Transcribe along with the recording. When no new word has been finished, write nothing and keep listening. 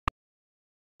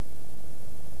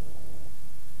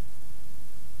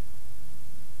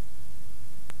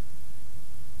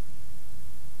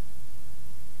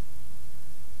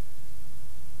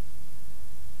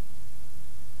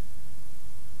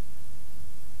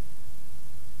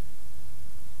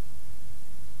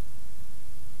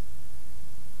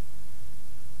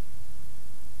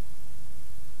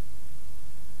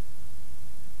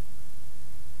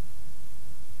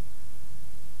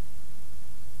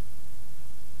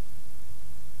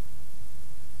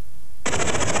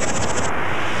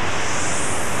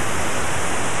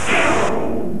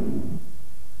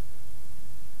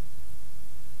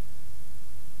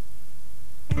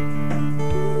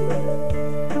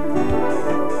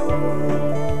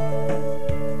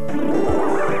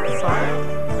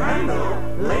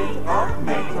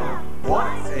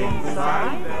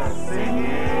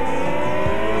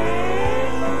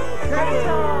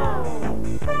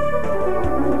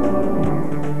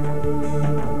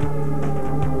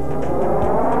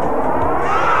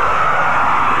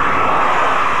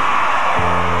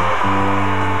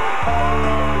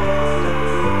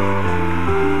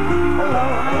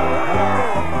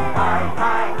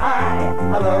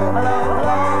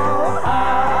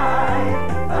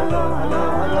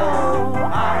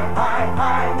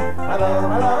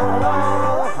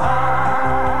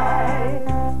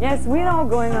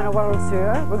world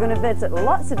tour. We're going to visit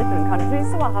lots of different countries,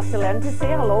 so I'll have to learn to say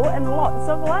hello in lots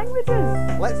of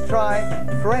languages. Let's try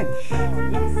French.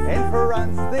 Yes. In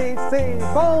France, they say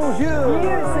bonjour.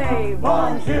 You say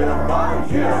bonjour,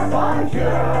 bonjour,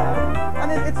 bonjour.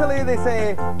 And in Italy, they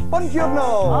say buongiorno.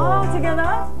 all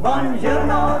together.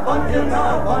 Buongiorno,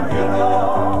 buongiorno,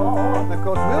 buongiorno. And of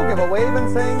course, we'll give a wave and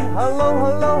sing hello,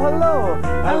 hello, hello.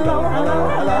 Hello, hello,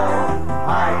 hello.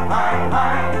 Hi, hi,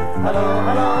 hi. Hello,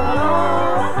 hello, hello.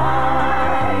 Hi.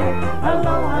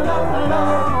 Hello, hello, hello.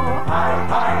 Hi,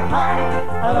 hi, hi.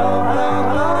 Hello, hello,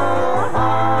 hello. Hi.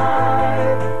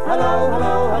 Hello,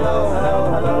 hello, hello, hello,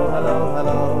 hello, hello,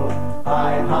 hello.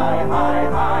 Hi, hi, hi, hi,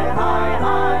 hi, hi,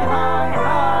 hi, hi, hi.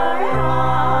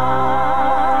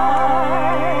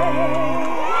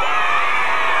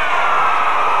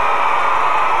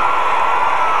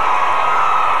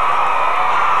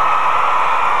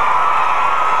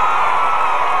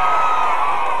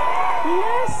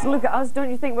 Yes, look at us. Don't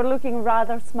you think we're looking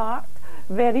rather smart?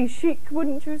 Very chic,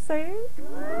 wouldn't you say?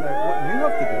 Now, what you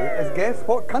have to do is guess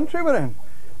what country we're in.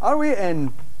 Are we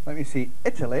in, let me see,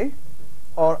 Italy,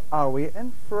 or are we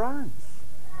in France?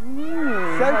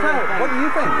 Shout out, what do you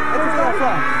think? Italy or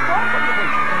France?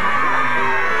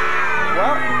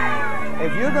 Well,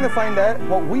 if you're going to find out,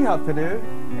 what we have to do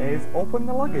is open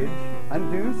the luggage and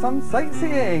do some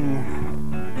sightseeing.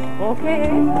 Okay.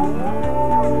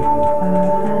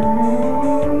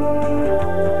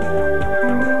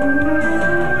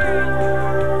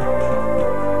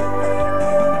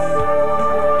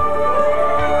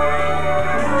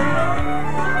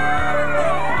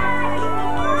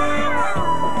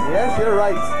 Yes, you're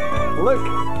right. Look,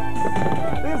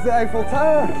 there's the Eiffel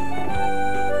Tower.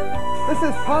 This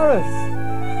is Paris.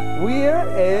 We're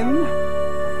in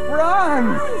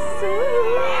France.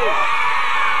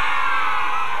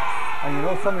 And you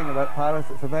know something about Paris,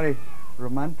 it's a very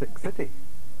romantic city.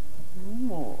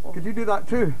 Oh. Could you do that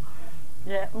too?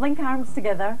 Yeah, link arms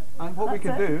together. And what we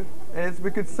That's could do is we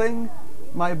could sing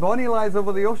My Bonnie Lies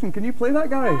Over the Ocean. Can you play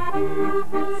that, Gary?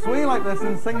 Sway like this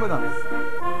and sing with us.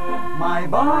 My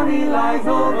Bonnie lies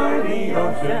over the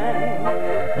ocean.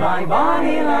 My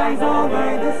Bonnie lies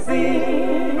over the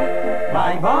sea.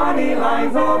 My Bonnie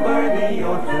lies over the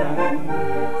ocean.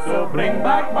 So bring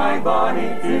back my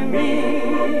Bonnie to me.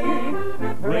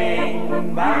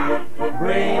 Bring back,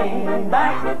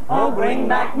 oh bring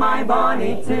back my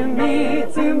Bonnie to me,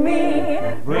 to me.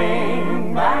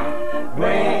 Bring back,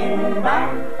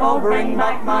 oh bring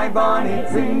back my Bonnie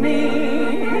to me.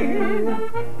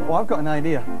 Oh, I've got an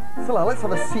idea. Cilla, let's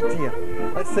have a seat here.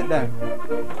 Let's sit down.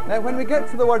 Now, when we get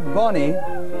to the word Bonnie,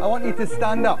 I want you to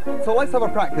stand up. So let's have a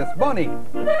practice. Bonnie.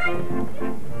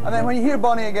 And then when you hear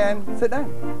Bonnie again, sit down.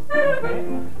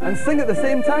 And sing at the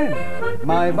same time.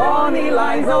 My Bonnie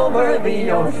lies over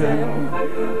the ocean.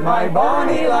 My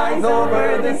Bonnie lies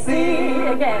over the sea.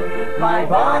 Again. My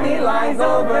Bonnie lies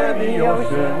over the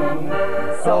ocean.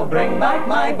 So bring back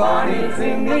my Bonnie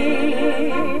to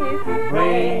me.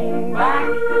 Bring back,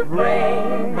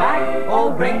 oh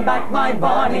bring back my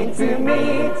Bonnie to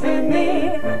me, to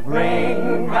me.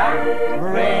 Bring back,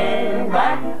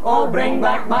 oh bring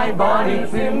back my Bonnie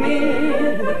to me.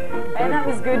 And that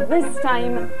was good. This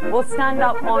time we'll stand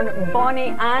up on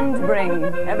Bonnie and Bring.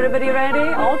 Everybody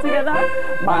ready? All together?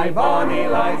 My Bonnie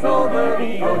lies over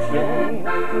the ocean.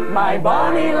 My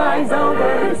Bonnie lies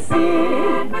over the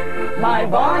sea. My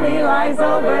Bonnie lies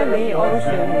over the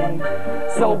ocean.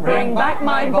 So bring back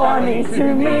my Bonnie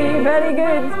to me. Very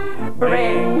good.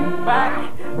 Bring back,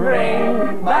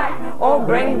 oh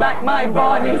bring back my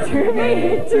Bonnie to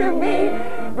me, to me.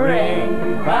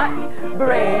 Bring back,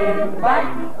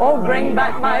 oh bring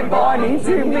back my Bonnie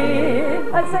to me.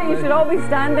 That's it, you should all be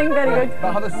standing. Very good.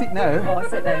 But have a seat now. Oh,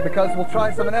 sit down. Because we'll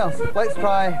try something else. Let's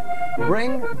try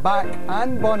Bring Back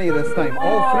and Bonnie this time.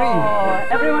 All three. Oh,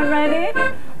 everyone ready?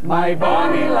 My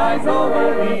Bonnie lies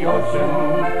over the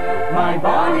ocean. My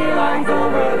Bonnie lies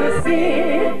over the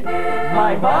sea.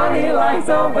 My Bonnie lies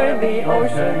over the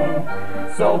ocean.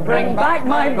 So bring back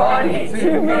my Bonnie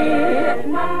to me.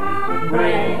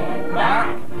 Bring back,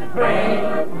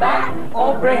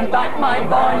 oh bring back my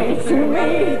Bonnie to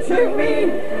me, to me.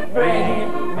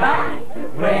 Bring back,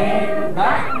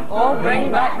 oh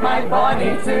bring back my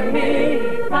Bonnie to me.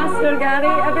 Faster, Gary.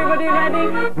 Everybody ready?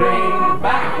 Bring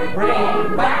back,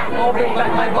 oh bring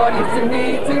back my Bonnie to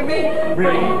me, to me.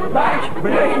 Bring back,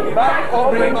 oh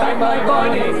bring back my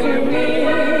Bonnie to me.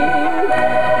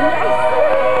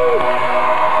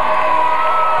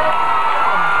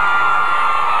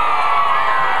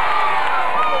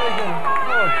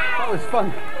 That was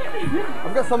fun.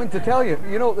 I've got something to tell you.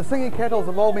 You know, the singing kettles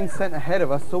have all been sent ahead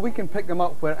of us so we can pick them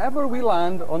up wherever we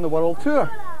land on the world tour.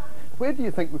 where do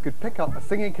you think we could pick up a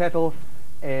singing kettle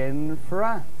in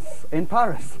France? In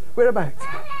Paris? Whereabouts?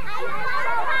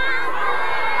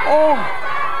 Oh,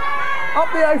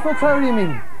 up the Eiffel Tower, you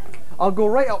mean? I'll go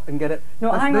right up and get it.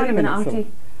 No, hang on a minute, Artie. Cilla.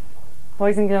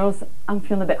 Boys and girls, I'm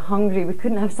feeling a bit hungry. We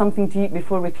couldn't have something to eat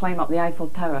before we climb up the Eiffel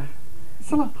Tower.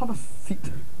 Cilla, have a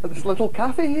seat at this little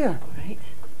cafe here. All right.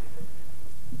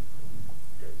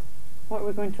 What are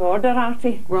we going to order,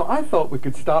 Artie? Well, I thought we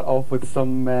could start off with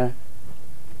some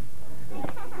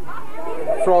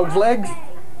frog's legs.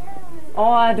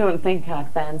 Oh, I don't think I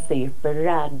fancy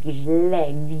frog's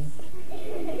legs.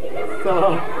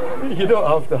 So, you don't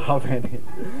have to have any.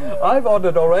 I've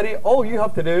ordered already. All you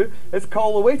have to do is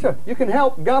call the waiter. You can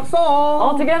help. Garçon!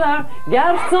 All together.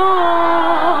 Garçon!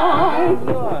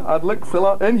 I'd look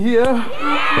Cilla in here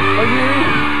for you.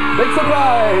 Big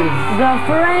surprise! The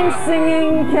French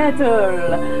singing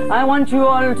kettle. I want you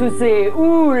all to say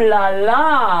ooh la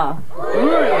la. Ooh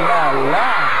la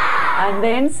la! And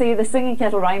then say the singing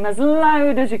kettle rhyme as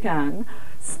loud as you can.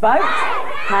 Spout,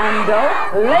 handle,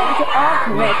 lid of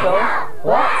metal.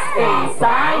 What's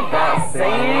inside the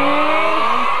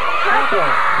singing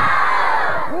kettle?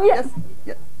 Yes.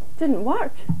 Yeah. Didn't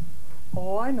work.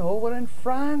 Oh, I know. We're in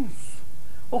France.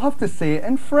 We'll have to say it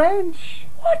in French.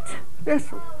 What?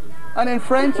 Yes. And in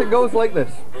French it goes like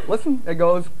this. Listen, it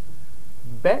goes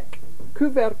bec,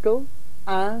 couvercle,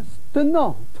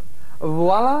 instant.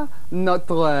 Voilà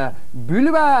notre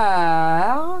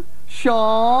boulevard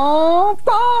chantante.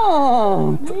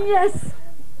 Yes.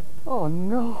 Oh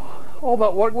no. All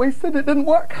that work wasted. It didn't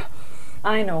work.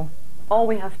 I know. All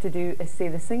we have to do is say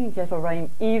the singing kettle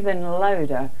rhyme even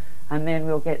louder, and then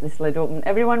we'll get this lid open.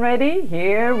 Everyone ready?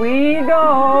 Here we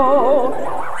go.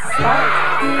 Spout,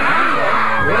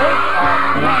 handle, lid of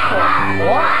metal.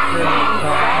 What's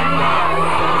inside the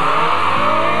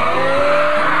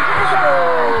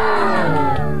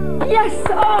kettle? Yes!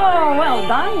 Oh, well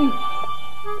done.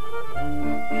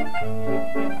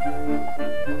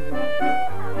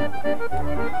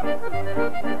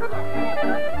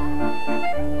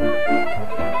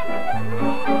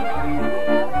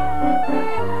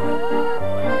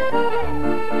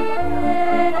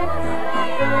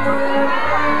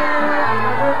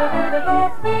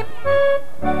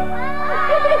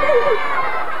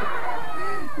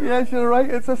 Yes, you're right.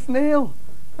 It's a snail.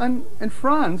 And in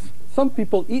France, some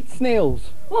people eat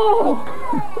snails. Oh!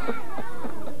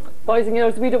 Boys and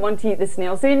girls, we don't want to eat the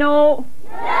snail. Say no.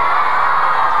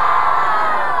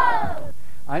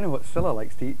 I know what Cilla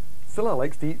likes to eat. Cilla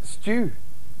likes to eat stew.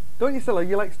 Don't you, Cilla?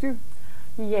 You like stew?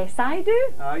 Yes, I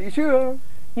do. Are you sure?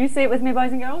 You say it with me,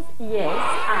 boys and girls. Yes,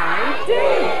 I do.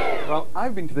 Well,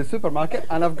 I've been to the supermarket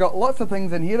and I've got lots of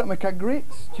things in here that make a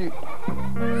great stew.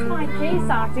 It's my case,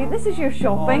 Artie. This is your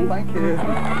shopping. Oh, thank you.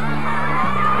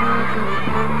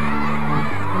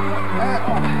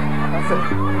 That's it.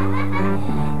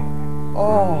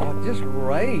 Oh, just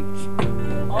right.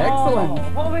 Excellent.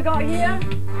 What have we got here?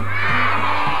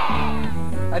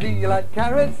 Do you like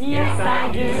carrots? Yes, I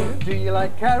do. Do you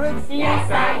like carrots? Yes,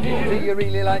 I do. Do you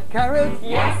really like carrots?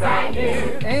 Yes, I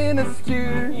do. In a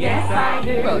stew? Yes, I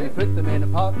do. Well, you put them in a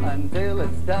pot until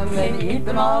it's done, then you eat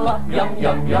them all up. Yum,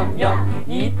 yum, yum, yum.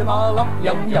 You eat them all up.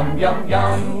 Yum, yum, yum,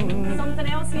 yum. Something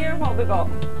else here? What have we got?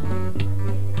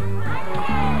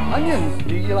 Onions.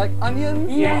 Do you like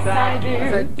onions? Yes, I do. I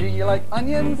said, do you like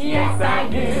onions? Yes, I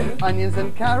do. Onions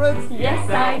and carrots? Yes,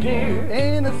 I do.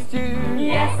 In a stew?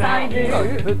 Yes, I do. Well,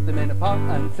 you put them in a pot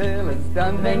until it's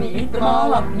done, then you eat them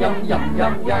all up. Yum, yum,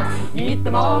 yum, yum. You eat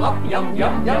them all up. Yum,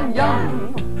 yum, yum,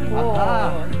 yum.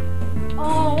 Aha.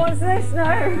 Oh, what's this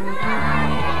now?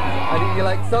 Do you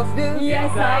like sausages?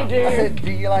 Yes, I do. I said,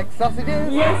 do you like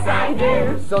sausages? Yes, I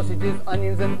do. Sausages,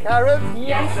 onions and carrots?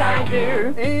 Yes, I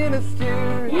do. In a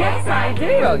stew? Yes, I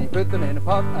do. Well, you put them in a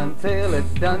pot until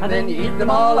it's done, and then you eat them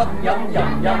all up. Yum,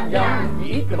 yum, yum, yum.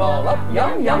 You eat them all up.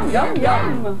 Yum, yum, yum,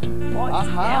 yum. What's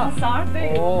else,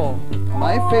 Artie? Oh,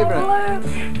 my favourite.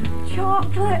 Look,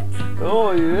 chocolate.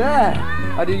 Oh, yeah.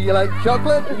 Do you like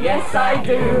chocolate? Yes, I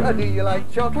do. Do you like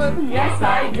chocolate? Yes,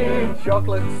 I do.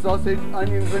 Chocolate, sausage,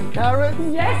 onions and carrots?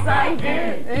 Yes, I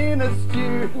do. In a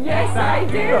stew? Yes, I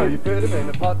do. Well, you put them in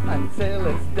a pot until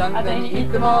it's done, and then you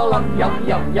eat them all up. Yum,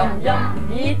 yum, yum, yum.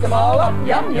 You eat them all up.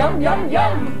 Yum, yum, yum,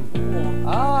 yum.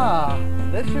 Ah,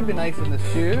 this should be nice in the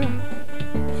stew.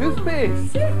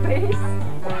 Toothpaste. Toothpaste.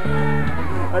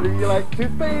 Do you like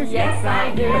toothpaste? Yes,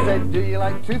 I do. I said, do you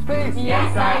like toothpaste?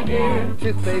 Yes, I do.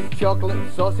 Toothpaste, chocolate,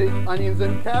 sausage, onions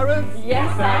and carrots?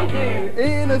 Yes, I do.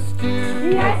 In a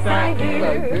stew? Yes, I do.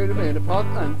 Well, put them in a pot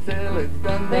until it's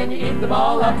done, then you eat them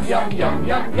all up. Yum, yum,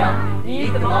 yum, yum. You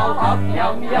eat them all up.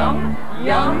 Yum, yum,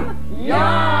 yum, yum.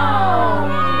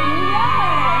 Yeah!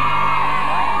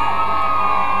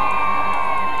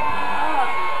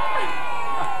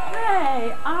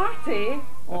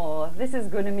 this is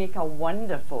going to make a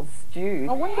wonderful stew.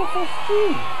 A wonderful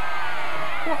stew.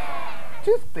 What?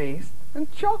 Toothpaste and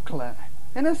chocolate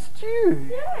in a stew.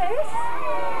 Yes.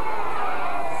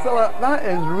 Cilla, that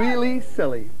is really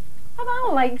silly. And I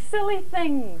like silly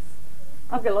things.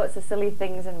 I've got lots of silly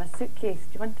things in my suitcase.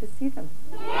 Do you want to see them?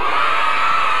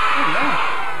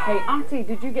 Hey, Artie,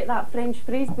 did you get that French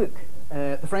phrase book?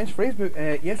 The French phrase book,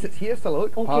 yes, it's here, Cilla.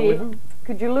 Look, Okay, Parlez-vous.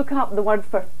 could you look up the word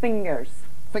for fingers?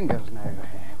 Fingers now.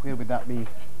 Where would that be?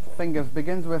 Fingers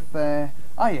begins with,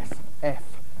 yes, F.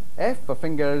 F for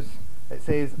fingers. It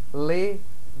says les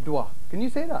doigts. Can you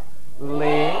say that?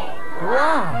 Les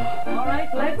doigts. All right,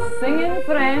 let's sing in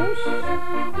French.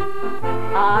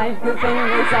 I've got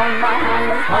fingers on my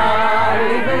hands,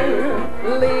 parlez-vous.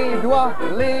 Les doigts,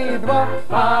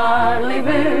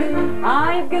 Parlez-vous.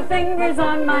 I've got fingers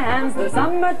on my hands, though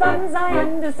some are thumbs, I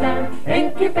understand.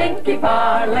 Inky pinky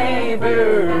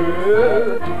parlez-vous.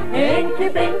 Inky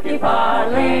pinky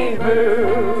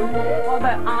parlez-vous. What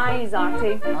about eyes,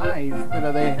 Artie? Eyes, where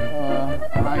are they?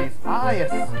 Eyes. Ah,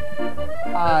 yes.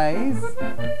 Eyes.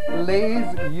 Les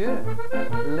yeux.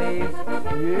 Les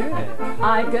yeux.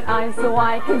 I've got eyes so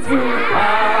I can see.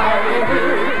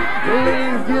 Parlez-vous.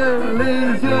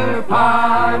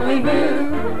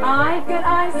 Parlez-vous. I've got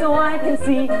eyes so I can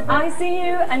see. I see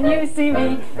you and you see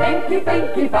me. Inky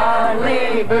pinky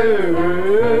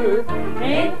parlez-vous.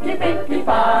 Inky pinky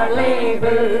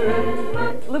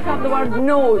parlez-vous. Look up the word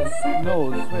nose.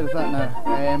 Nose, where is that now?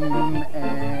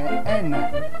 N.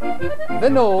 The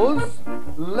nose.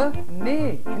 Le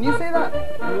nez. Can you say that?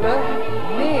 Le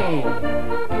nez.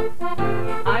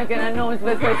 I've got a nose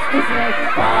with which to sniff.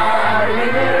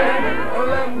 Parlez-vous.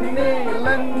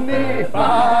 Le nez,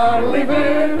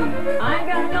 parlez-vous. I've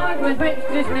got a nose with which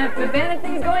to sniff. If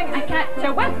anything's going, I catch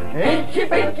a whiff. Inky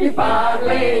pinky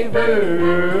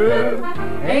parlez-vous.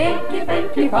 Inky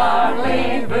pinky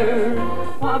parlez-vous.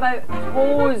 What about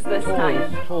toes this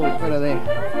time? Toes, where are they?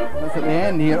 That's at the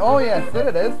end here. Oh yes, there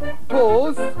it is.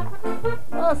 Toes.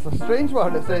 That's a strange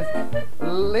word. It says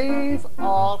les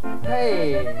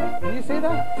orteils. Can you say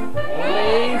that?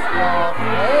 Les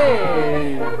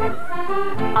orteils.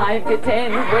 I've got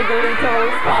 10 wiggly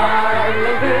toes.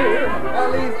 Parlez-vous.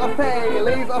 Les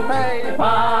orteils.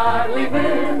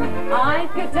 Parlez-vous.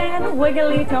 I've got 10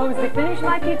 wiggly toes. They finish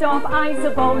my feet off, I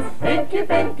suppose. Inky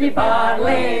pinky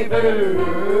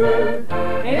parlez-vous.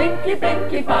 Inky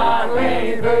pinky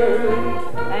parlez-vous.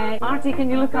 Artie, can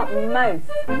you look up mouth?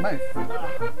 Mouth.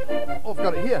 Oh, I've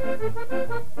got it here.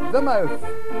 The mouth.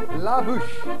 La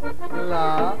bouche.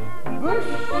 La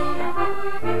bouche.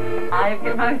 I've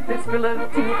got a mouth that's full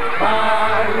of teeth.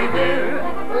 Parlez-vous.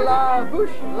 La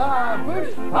bouche. La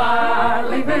bouche.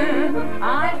 Parlez-vous.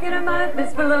 I've got a mouth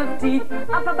that's full of teeth,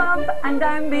 up above and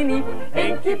down beneath.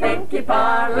 Inky pinky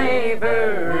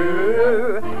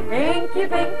parlez-vous. Inky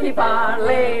pinky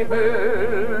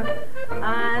parlez-vous.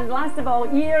 And last of all,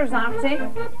 ears, Artie.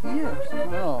 Ears.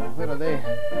 Oh, where are they?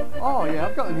 Oh yeah,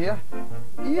 I've got them here.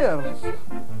 Ears.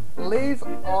 Les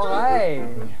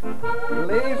oreilles.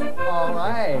 Les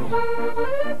oreilles.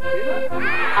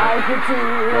 I've got 2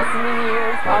 listening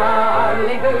ears.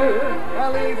 Parlez-vous.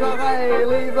 Les oreilles.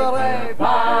 Les oreilles.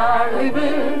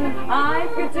 Parlez-vous.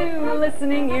 I've got 2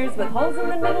 listening ears with holes in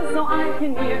the middle so I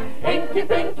can hear. Inky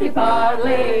pinky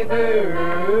parlez-vous.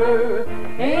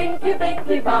 Inky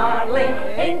pinky parlez.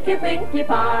 Inky pinky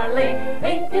parlez.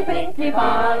 Inky pinky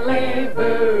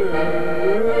parlez-vous.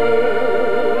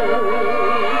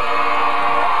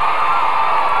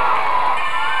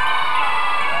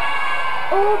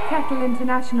 All Kettle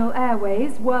International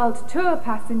Airways World Tour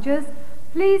passengers,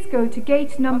 please go to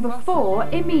gate number 4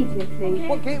 immediately.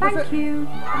 What gate was it? Thank you.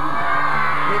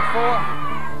 Gate 4.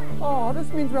 Oh, this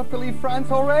means we have to leave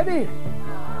France already.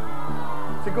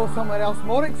 To go somewhere else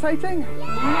more exciting.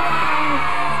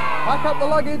 Pack up the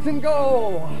luggage and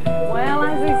go. Well,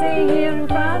 as we say here in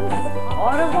France,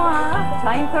 au revoir,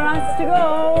 time for us to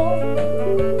go.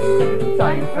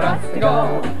 Time for us to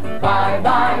go. Bye,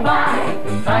 bye, bye.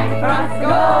 Time for us to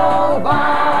go.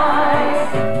 Bye.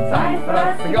 Time for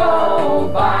us to go.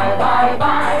 Bye, bye,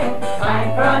 bye.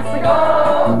 Time for us to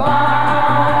go.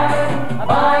 Bye.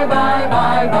 Bye, bye,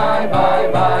 bye, bye, bye,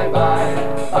 bye, bye.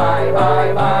 Bye,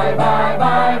 bye, bye, bye, bye,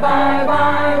 bye, bye, bye,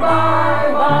 bye.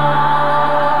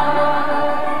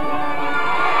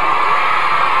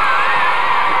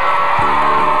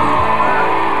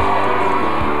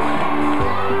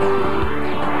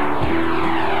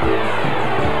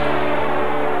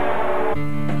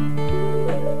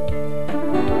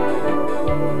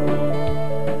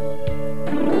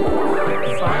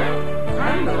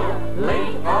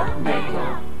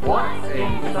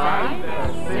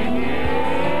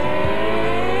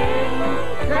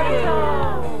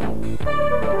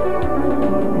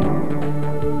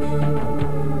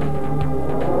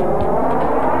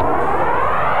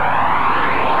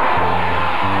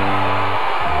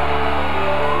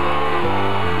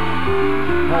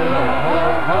 hello, hello,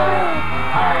 hello.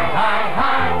 Hi, hi,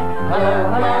 hi. Hello,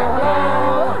 hello, hello.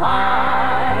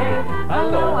 Hi.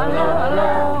 Hello, hello,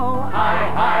 hello. Hi,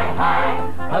 hi, hi.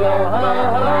 Hello, hello,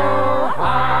 hello.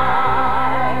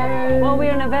 Hi. Well,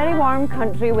 we're in a very warm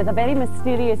country with a very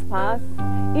mysterious past.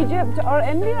 Egypt or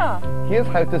India? Here's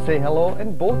how to say hello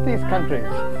in both these countries.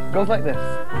 Goes like this.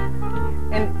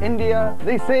 In India,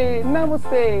 they say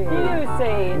namaste. You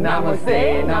say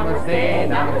Namaste, namaste,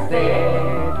 namaste.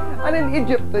 And in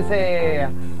Egypt, they say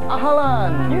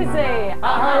ahlan. You say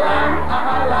Ahlan,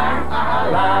 ahlan,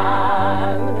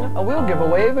 ahlan. And we'll give a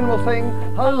wave and we'll sing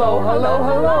hello, hello,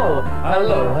 hello.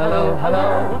 Hello, hello,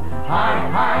 hello. Hi,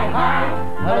 hi, hi.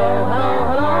 Hello, hello,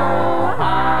 hello.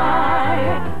 Hi.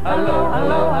 Hello,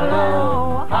 hello, hello.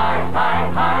 Hi, hi,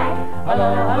 hi. Hello,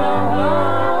 hello, hello.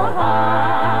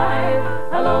 Hi.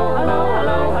 Hello, hello,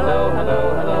 hello, hello, hello,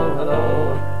 hello, hello.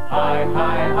 Hi,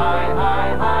 hi, hi, hi,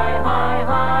 hi, hi,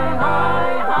 hi, hi,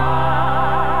 hi.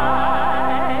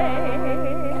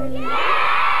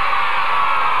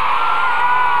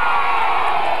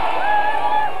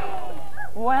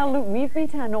 Well, look, we've been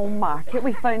to an old market.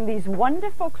 We found these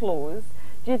wonderful clothes.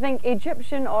 Do you think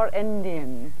Egyptian or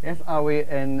Indian? Yes, are we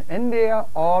in India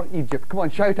or Egypt? Come on,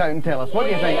 shout out and tell us. What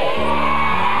do you think?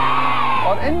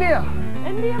 Or India?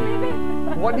 India, maybe?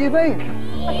 What do you think?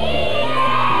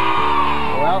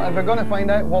 Well, if we're going to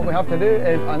find out, what we have to do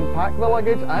is unpack the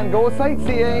luggage and go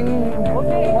sightseeing.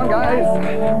 Okay. Come on, guys.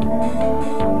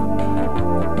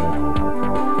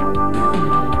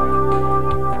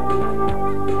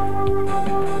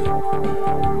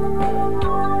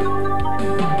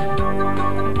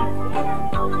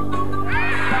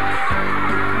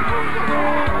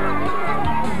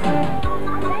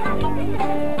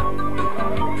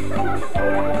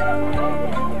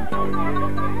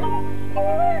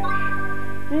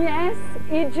 Yes,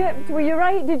 Egypt. Were you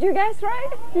right? Did you guess right?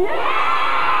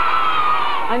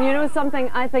 Yeah! And you know something?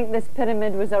 I think this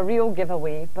pyramid was a real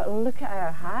giveaway. But look at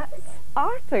our hats.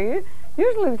 Artie,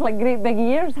 yours looks like great big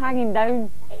ears hanging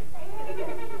down.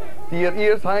 Do your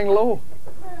ears hang low?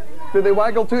 Do they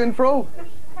waggle to and fro?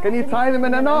 Can you tie them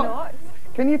in a knot?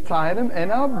 Can you tie them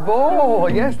in a bow?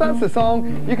 Yes, that's the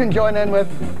song you can join in with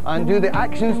and do the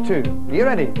actions too. Are you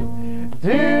ready? Do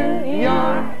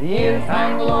your ears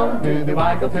hang low? Do they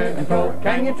waggle to and fro?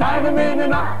 Can you tie them in a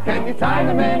knot? Can you tie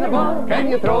them in a bow? Can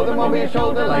you throw them over your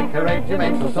shoulder like a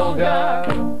regimental soldier?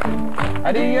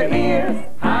 Do your ears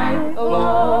hang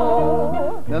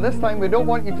low? Now this time we don't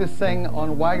want you to sing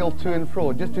on waggle to and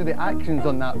fro. Just do the actions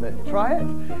on that bit. Try it.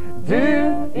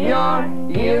 Do your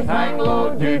ears hang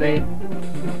low? Do they?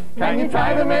 Can you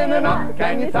tie them in a knot?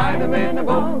 Can you tie them in a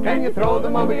bow? Can you throw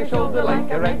them over your shoulder like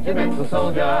a regimental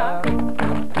soldier?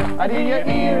 Do your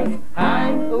ears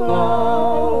hang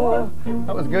low?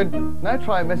 That was good. Now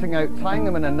try missing out tying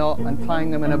them in a knot and tying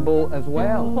them in a bow as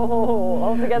well. Oh,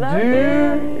 all together. Do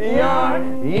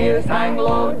your ears hang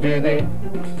low? Do they?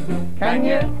 Can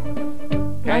you?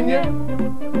 Can you?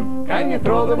 Can you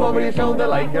throw them over your shoulder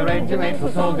like a regimental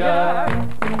soldier?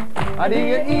 Do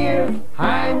your ears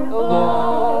hang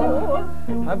low?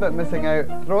 How about missing out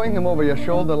throwing them over your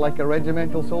shoulder like a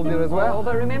regimental soldier as Oh, well?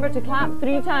 but remember to clap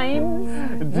 3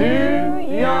 times. Do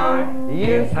your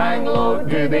ears hang low?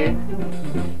 Do they?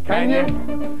 Can you?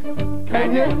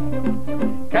 Can you?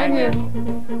 Can you?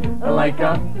 Like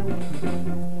a...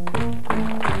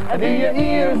 Do your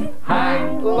ears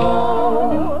hang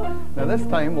low? Now this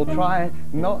time we'll try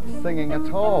not singing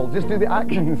at all. Just do the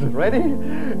actions. Ready?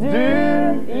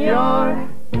 Do your...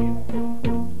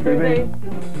 Do they?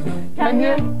 Can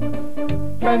you?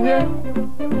 Can you?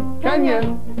 Can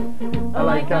you?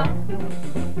 Like a...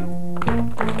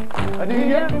 Do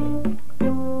you?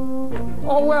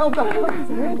 Oh, well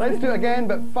done. Let's do it again,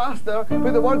 but faster.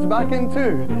 Put the words back in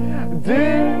too. Do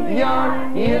your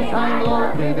ears hang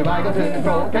low? Do they waggle to and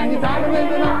fro? Can you tie them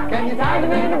in a knot? Can you tie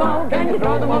them in a bow? Can you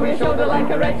throw them over your shoulder like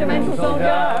a regimental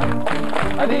soldier?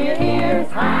 Do your ears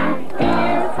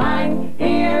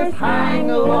hang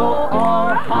low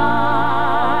or high?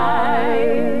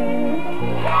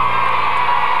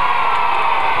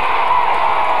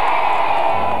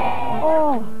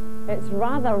 It's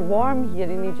rather warm here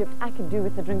in Egypt. I could do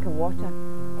with a drink of water.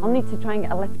 I'll need to try and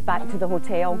get a lift back to the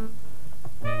hotel.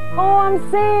 Oh, I'm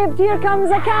saved! Here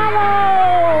comes a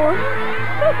camel!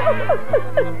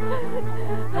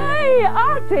 Hey,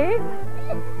 Artie!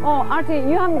 Oh, Artie,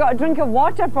 you haven't got a drink of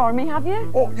water for me, have you?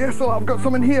 Oh, yes, Cilla, I've got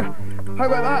some in here. How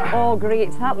about that? Oh,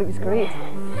 great. That looks great.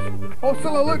 Oh,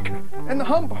 Cilla, look! In the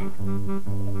hump!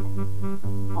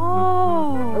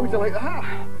 Oh. How would you like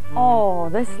that? Oh,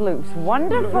 this looks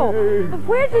wonderful.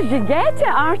 Where did you get it,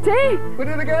 Artie? Where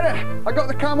did I get it? I got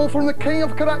the camel from the king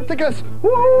of Caractacus.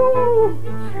 Woo!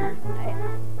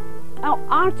 Oh,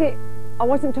 Artie, I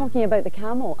wasn't talking about the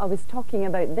camel. I was talking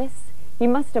about this. He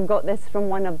must have got this from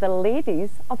one of the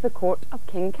ladies of the court of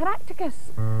King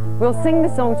Caractacus. We'll sing the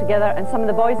song together, and some of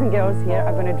the boys and girls here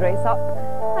are going to dress up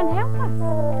and help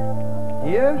us.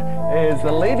 Here is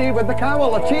the lady with the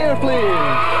camel. A cheer,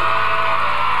 please.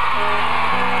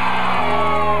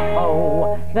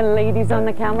 The ladies on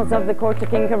the camels of the court of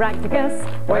King Caractacus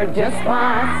were just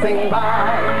passing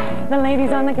by. The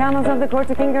ladies on the camels of the court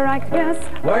of King Caractacus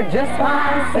were just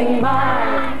passing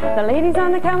by. The ladies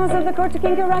on the camels of the court of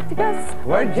King Caractacus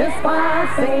were just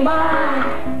passing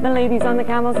by. The ladies on the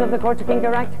camels of the court of King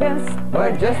Caractacus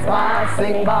were just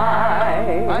passing by.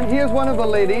 And here's one of the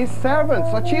ladies' servants.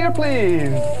 A cheer,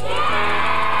 please.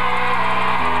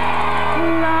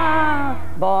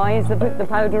 Boys that put the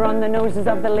powder on the noses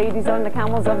of the ladies on the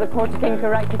camels of the court of King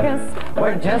Caractacus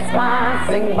were just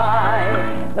passing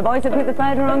by. The boys that put the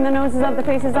powder on the noses of the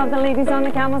faces of the ladies on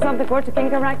the camels of the court of King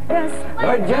Caractacus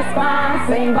were just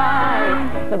passing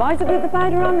by. The boys that put the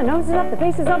powder on the noses of the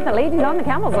faces of the ladies on the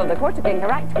camels of the court of King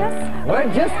Caractacus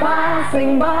were just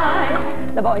passing by.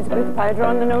 The boys that put the powder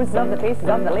on the noses of the faces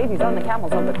of the ladies on the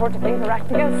camels of the court of King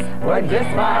Caractacus were just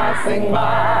passing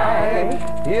by.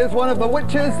 Here's one of the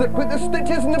witches that put the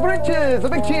stitches in the breeches. A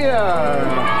big cheer.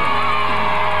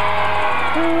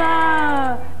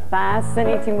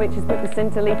 Fascinating witches put the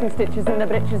scintillating stitches in the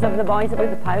breeches of the boys that put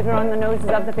the powder on the noses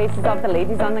of the faces of the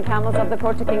ladies on the camels of the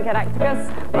court of King Caractacus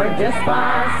were just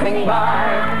passing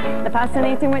by. The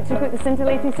fascinating witches put the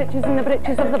scintillating stitches in the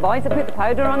breeches of the boys that put the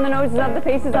powder on the noses of the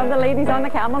faces of the ladies on the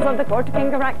camels of the court of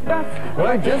King Caractacus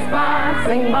were just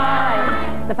passing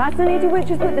by. The fascinating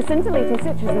witches put the scintillating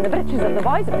stitches in the breeches of the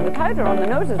boys that put the powder on the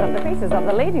noses of the faces of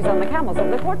the ladies on the camels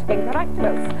of the court of King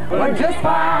Caractacus were just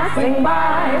passing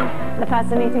by. The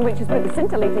fascinating witches put the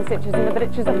scintillating stitches in the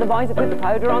breeches of the boys that put the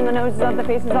powder on the noses of the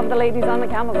faces of the ladies on the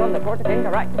camels of the court of King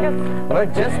Caractacus were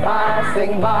just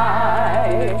passing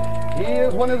by.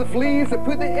 Here's one of the fleas that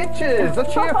put the itches. A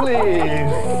cheer,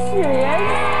 please.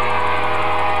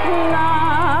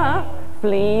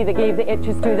 Flea that gave the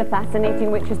itches to the fascinating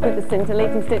witches put the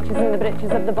scintillating stitches in the breeches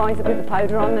of the boys that put the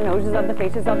powder on the noses of the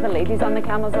faces of the ladies on the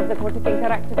camels of the court of King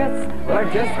Caractacus were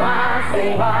just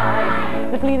passing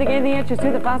by. The flea that gave the itches to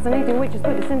the fascinating witches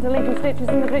put the scintillating stitches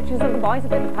in the breeches of the boys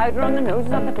that put the powder on the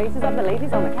noses of the faces of the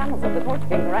ladies on the camels of the court of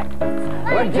King Caractacus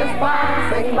were just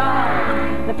passing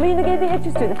by. The flea that gave the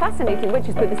itches to the fascinating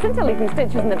witches put the scintillating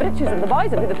stitches in the breeches of the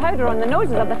boys that put the powder on the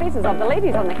noses of the faces of the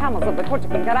ladies on the camels of the court of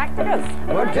King Caractacus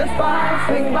were just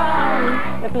passing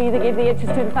by. The flea that gave the itches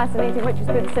to the fascinating witches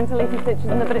put the scintillating stitches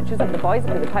in the breeches of the boys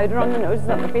that put the powder on the noses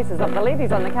of the faces of the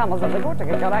ladies on the camels of the court of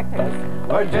King Caractacus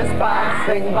were just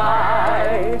passing by.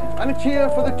 And a cheer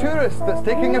for the tourist that's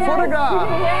taking a photograph.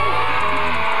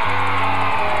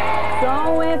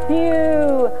 So if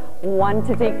you want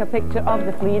to take a picture of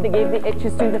the flea that gave the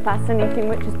itches to the fascinating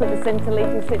witches put the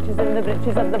scintillating stitches in the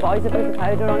breeches of the boys that put the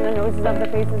powder on the noses of the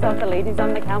faces of the ladies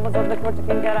on the camels of the court of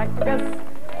King Caractacus,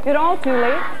 you're all too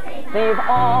late. They've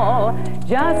all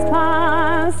just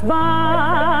passed by.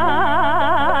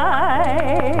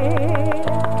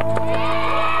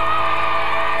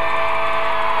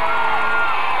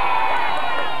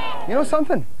 You know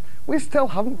something? We still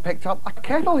haven't picked up a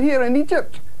kettle here in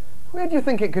Egypt. Where do you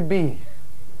think it could be?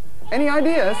 Any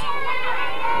ideas?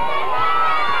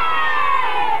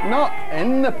 Not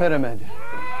in the pyramid.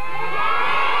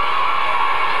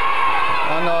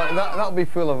 Oh no, that'll be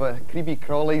full of creepy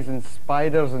crawlies and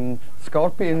spiders and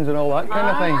scorpions and all that kind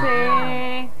of thing.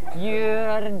 Artie,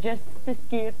 you're just a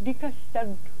scaredy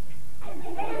custard.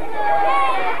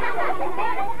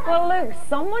 Well look,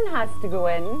 someone has to go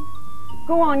in.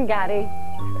 Go on, Gary.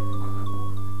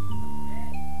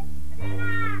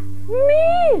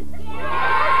 Me?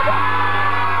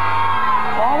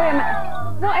 Oh, wait a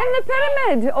minute. What, in the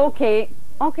pyramid? Okay,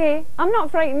 okay. I'm not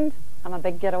frightened. I'm a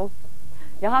big girl.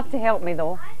 You'll have to help me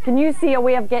though. Can you see a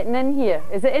way of getting in here?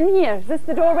 Is it in here? Is this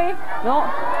the doorway? No.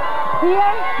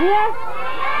 Here? Here?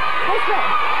 This way?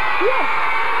 Here?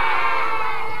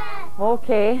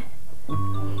 Okay.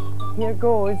 Here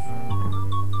goes.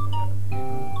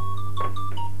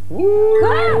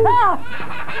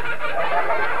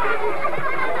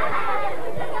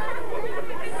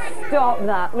 Stop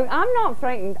that. Look, I'm not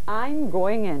frightened. I'm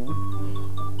going in.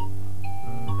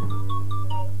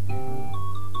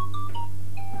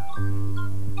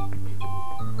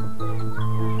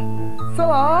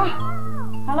 Cilla!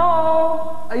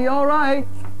 Hello? Are you all right?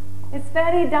 It's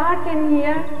very dark in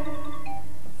here.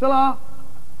 Cilla,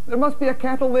 there must be a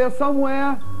kettle there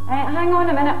somewhere. Hang on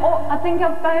a minute. Oh, I think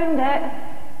I've found it.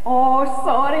 Oh,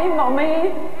 sorry,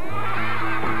 Mummy.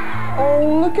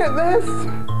 Oh, look at this.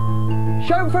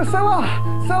 Shout for Cilla!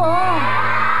 Cilla!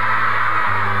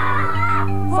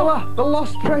 Cilla, the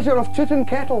lost treasure of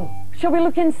Kettle. Shall we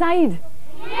look inside?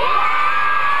 Yeah!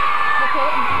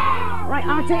 Okay. Right,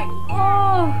 Artie.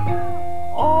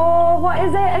 Oh, what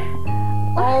is it?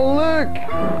 Oh, look!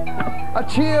 A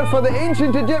cheer for the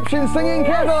ancient Egyptian singing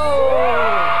kettle!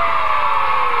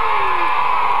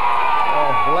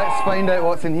 Oh, let's find out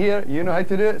what's in here. You know how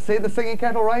to do it. Say the singing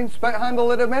kettle rhyme. Spout, handle,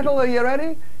 lid of metal. Are you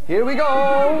ready? Here we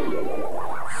go!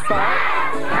 Spout,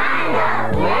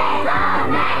 handle, lid of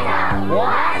metal.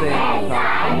 What's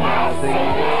inside the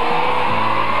singing kettle?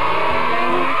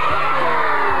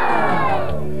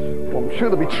 I'm sure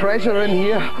there'll be treasure in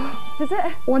here. Is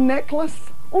it? One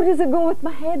necklace. Oh, does it go with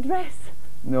my headdress?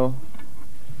 No.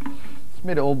 It's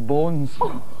made of old bones.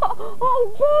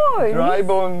 Oh, boys! Dry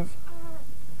bones.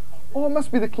 Oh, it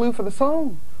must be the clue for the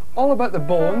song. All about the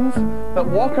bones that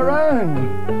walk around.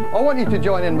 I want you to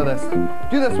join in with this.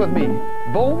 Do this with me.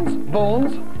 Bones,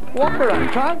 bones, walk around.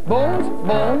 Try. Bones,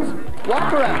 bones,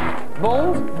 walk around.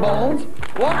 Bones, bones,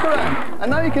 walk around.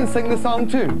 And now you can sing the song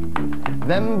too.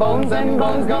 Them bones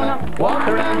gonna walk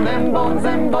around, them bones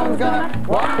gonna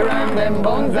walk around, them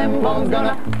bones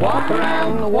gonna walk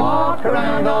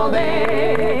around all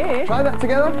day. Try that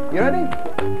together. You ready?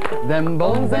 Them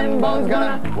bones gonna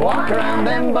walk around,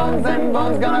 them bones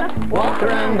gonna walk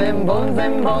around, them bones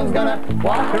gonna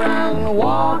walk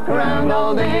around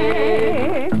all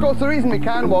day. Of course, the reason we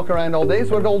can walk around all day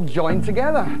is we're all joined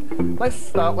together. Let's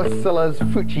start with Cilla's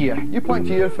foot here. You point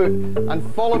to your foot and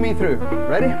follow me through.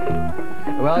 Ready?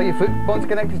 Well, your foot bone's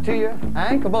connected to your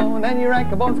ankle bone, and your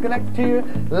ankle bone's connected to your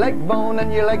leg bone,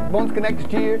 and your leg bone's connected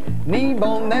to your knee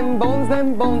bone. Them bones,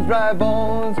 dry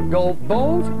bones. Go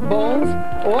bones, bones,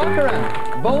 walk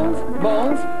around. Bones,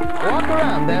 bones, walk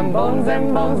around. Them bones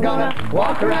gonna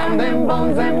walk around. Them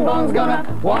bones gonna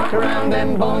walk around.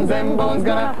 Them bones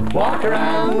gonna walk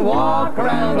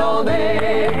around all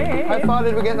day. How far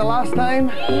did we get the last time?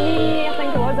 I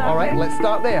think it was. All right, let's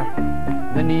start there.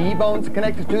 The knee bone's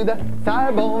connected to the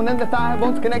thigh bone, and the thigh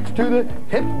bone's connected to the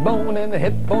hip bone, and the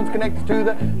hip bone's connected to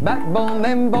the backbone.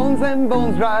 Them bones,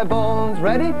 dry bones.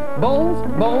 Ready? Bones,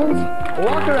 bones,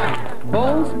 walk around.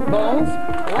 Bones, bones,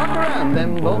 walk around.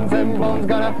 Them bones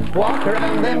gonna walk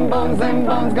around. Them bones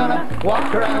gonna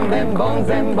walk around. Them bones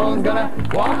gonna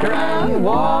walk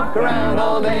around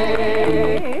all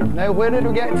day. Now where did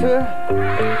we get to?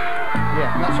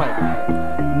 Yeah, that's right.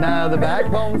 Now the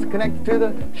backbone's connected to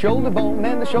the shoulder bone,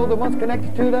 and the shoulder bone's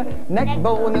connected to the neck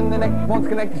bone, and the neck bone's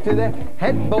connected to the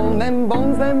head bone. Them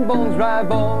bones, dry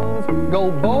bones. Go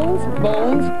bones,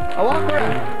 bones, walk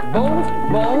around. Bones,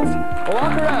 bones,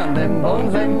 walk around. Them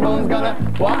bones gonna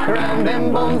walk around.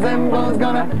 Them bones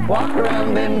gonna walk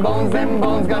around. Them bones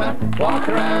gonna walk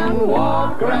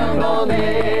around all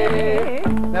day.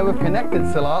 Now we've connected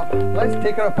Cilla up. Let's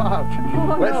take her apart.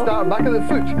 Let's start back at the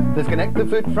foot. Disconnect the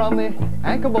foot from the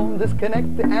ankle bone.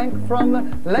 Disconnect the ankle from the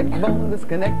leg bone.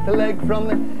 Disconnect the leg from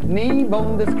the knee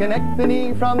bone. Disconnect the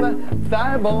knee from the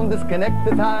thigh bone. Disconnect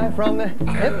the thigh from the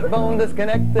hip bone.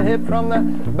 Disconnect the hip from the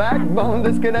backbone.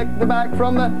 Disconnect the back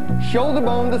from the shoulder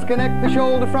bone. Disconnect the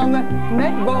shoulder from the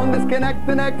neck bone. Disconnect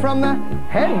the neck from the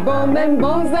head bone. Them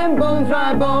bones,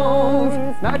 dry bones.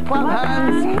 Now clap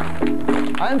hands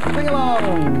and sing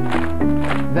along.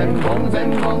 Them bones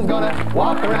gonna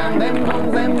walk around. Them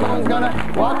bones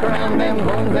gonna walk around. Them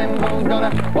bones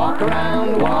gonna walk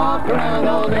around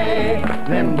all day.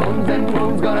 Them bones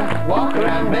gonna walk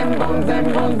around. Them bones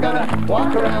gonna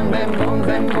walk around. Them bones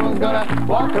gonna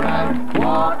walk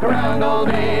around all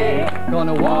day.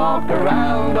 Gonna walk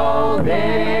around all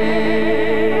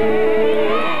day.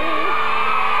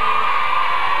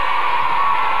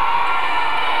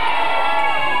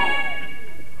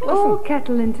 All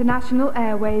Kettle International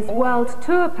Airways World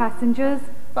Tour passengers,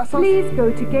 please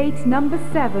go to gate number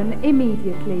 7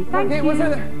 immediately. Thank you. Was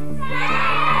it?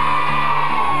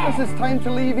 This is time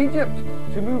to leave Egypt,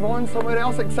 to move on somewhere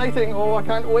else exciting. Oh, I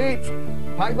can't wait.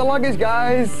 Pack the luggage,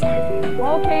 guys.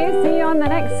 Okay, see you on the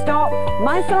next stop.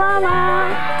 My salama.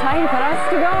 Time for us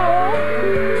to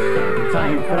go.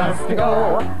 Time for us to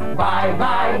go. Bye,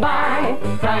 bye, bye.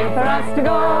 Time for us to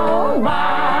go.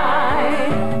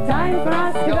 Bye. Time for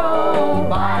us to go.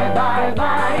 Bye, bye,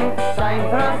 bye. Time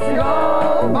for us to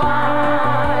go.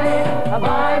 Bye. Bye,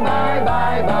 bye,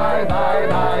 bye, bye, bye,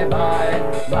 bye, bye.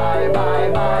 Bye, bye,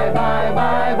 bye, bye, bye,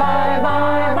 bye,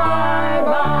 bye, bye,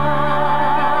 bye.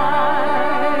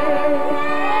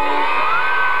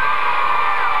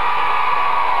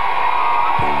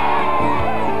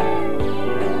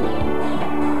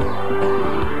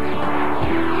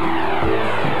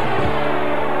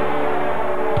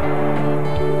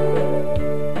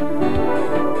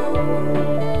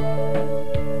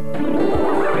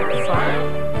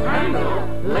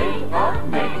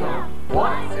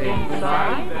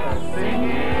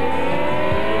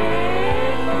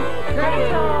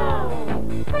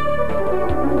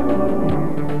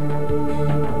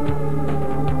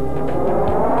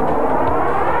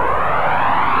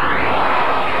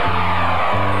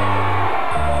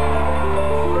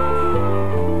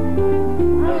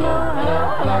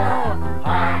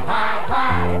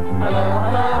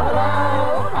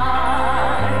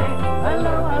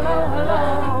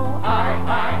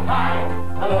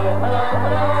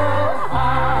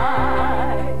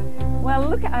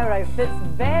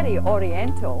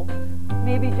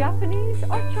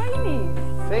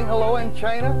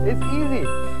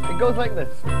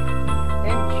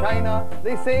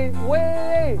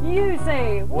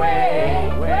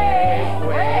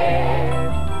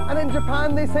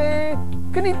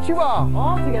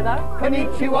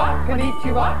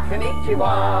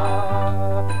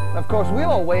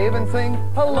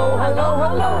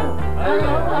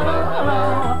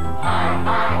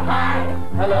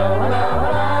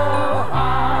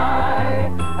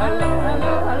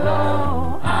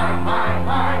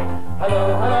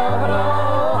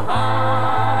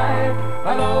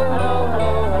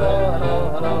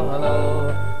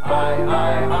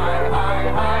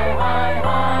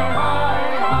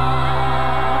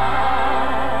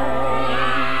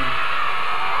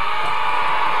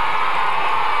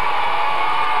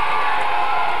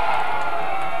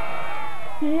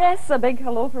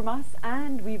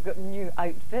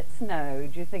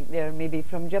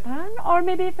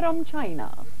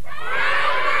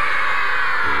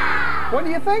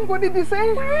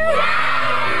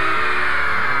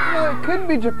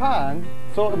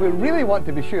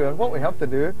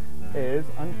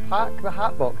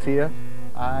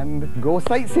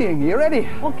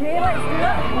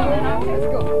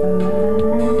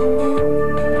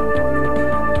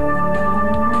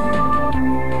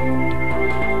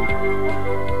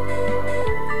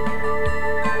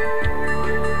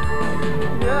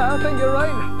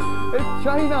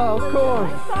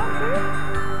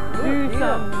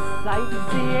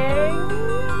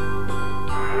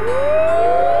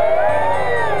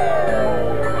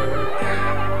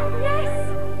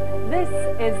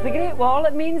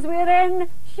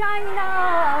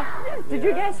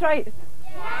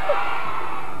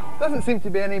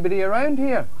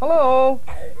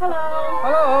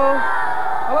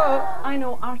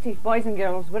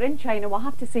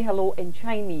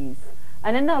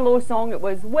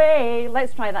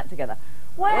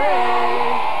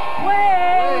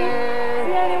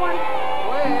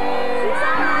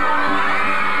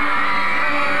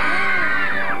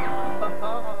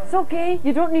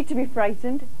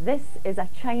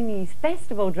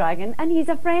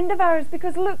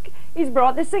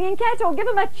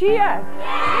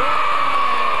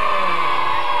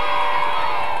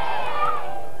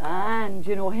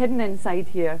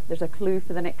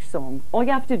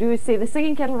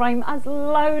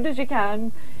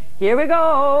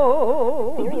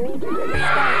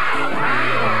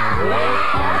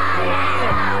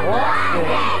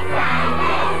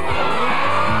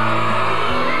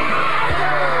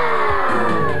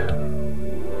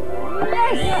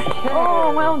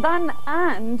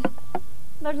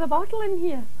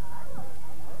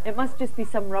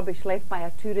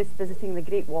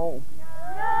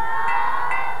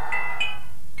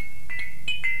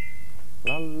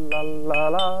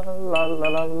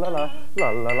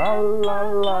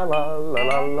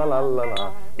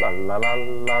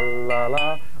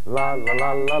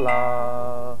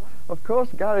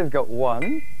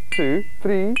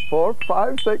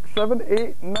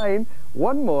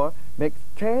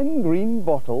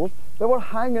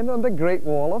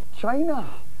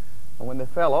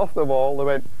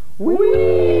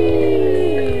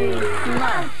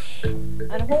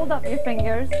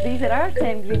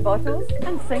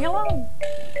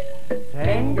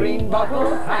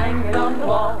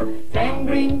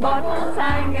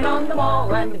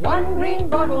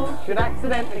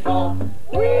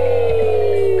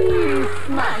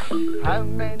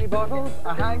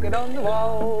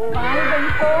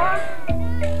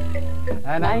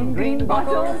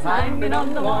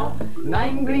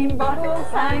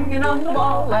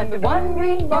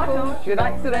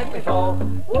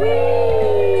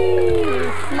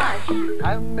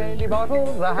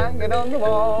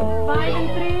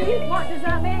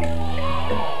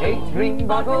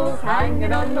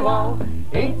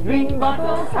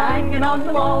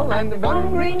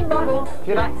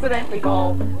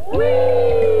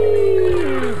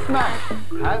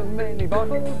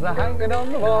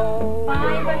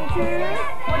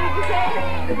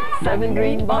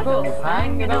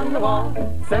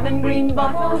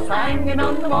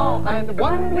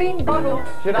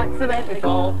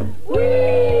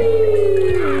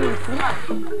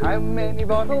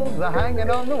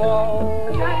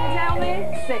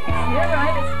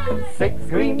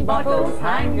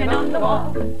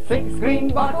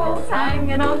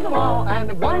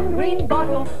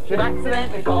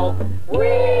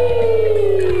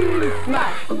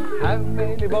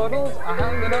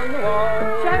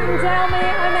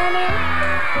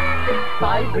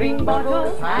 5 green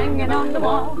bottles hanging on the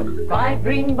wall. 5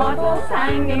 green bottles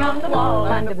hanging on the wall.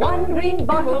 And if 1 green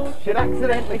bottle should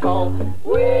accidentally fall,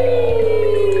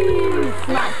 whee!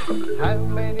 Smash! How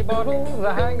many bottles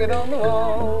are hanging on the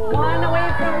wall? 1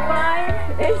 away from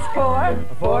 5 is 4.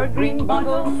 4 green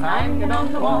bottles hanging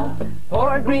on the wall.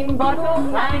 4 green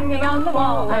bottles hanging on the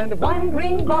wall. And if 1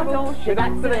 green bottle should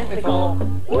accidentally fall,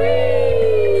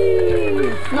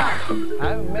 whee! Smash!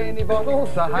 How many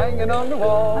bottles are hanging on the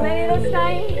wall? How many this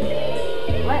time?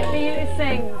 Let me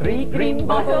sing. 3 green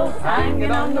bottles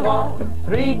hanging on the wall.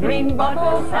 3 green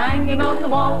bottles hanging on the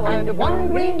wall. And if 1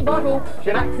 green bottle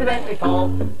should accidentally fall,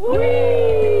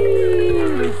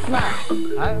 whee! Smash!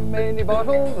 How many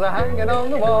bottles are hanging on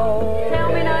the wall?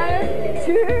 Tell me now.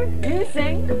 2, you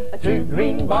sing. 2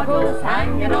 green bottles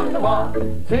hanging on the wall.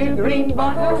 2 green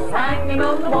bottles hanging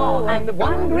on the wall. And if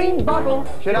 1 green bottle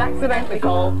should accidentally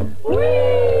fall,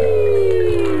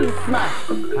 whee! Smash!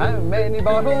 How many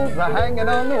bottles are hanging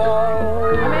on the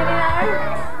wall? How many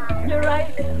now? You're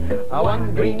right.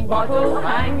 1 green bottle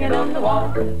hanging on the wall.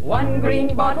 1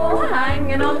 green bottle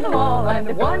hanging on the wall. And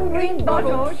if 1 green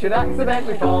bottle should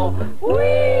accidentally fall,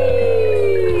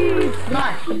 whee!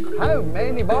 Smash! How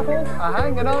many bottles are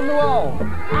hanging on the wall?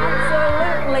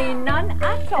 Absolutely none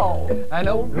at all. And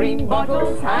no Green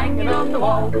bottles hanging on the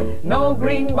wall. No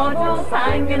green bottles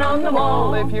hanging on the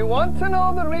wall. If you want to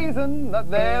know the reason that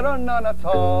there are none at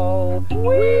all,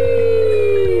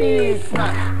 Whee!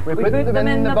 smash! We put them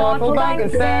in the bottle bag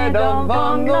instead of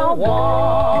on the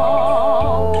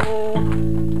wall.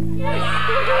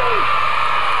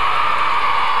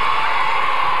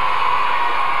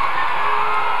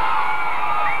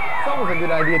 It's always a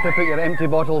good idea to put your empty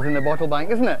bottles in the bottle bank,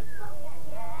 isn't it?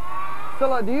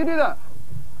 Cilla, do you do that?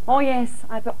 Oh yes,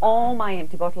 I put all my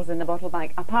empty bottles in the bottle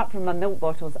bag. Apart from my milk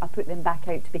bottles, I put them back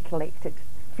out to be collected.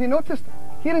 If you noticed,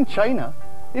 here in China,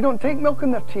 they don't take milk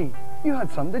in their tea. You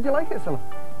had some, did you like it, Cilla?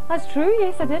 That's true,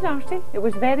 yes I did, Artie. It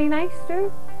was very nice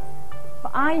too.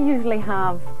 But I usually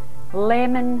have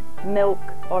lemon, milk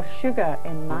or sugar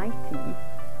in my tea.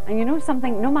 And you know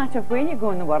something, no matter where you go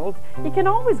in the world, you can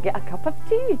always get a cup of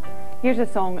tea. Here's a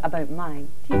song about my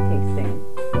tea tasting.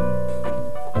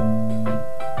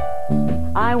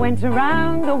 I went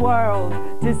around the world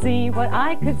to see what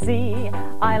I could see.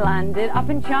 I landed up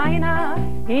in China,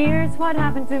 here's what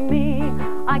happened to me.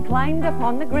 I climbed up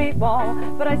on the Great Wall,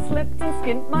 but I slipped and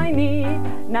skinned my knee.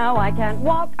 Now I can't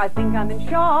walk, I think I'm in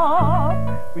shock.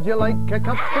 Would you like a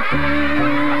cup of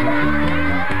tea?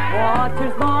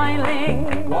 Water's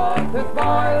boiling, Water's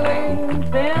boiling,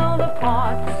 fill the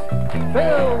pot.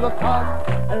 fill the pot.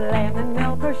 Lemon,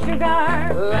 milk or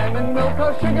sugar, Lemon, milk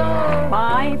or sugar,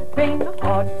 piping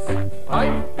hot.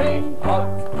 piping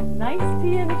hot. Nice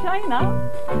tea in China.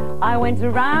 I went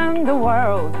around the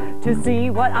world to see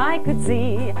what I could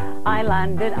see. I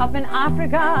landed up in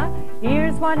Africa,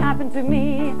 here's what happened to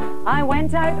me. I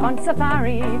went out on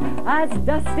safari, as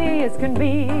dusty as can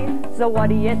be. So what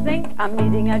do you think? I'm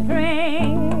needing a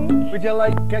drink. Would you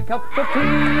like a cup of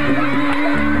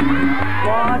tea?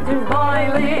 Water's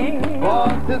boiling,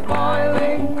 Water's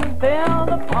boiling, fill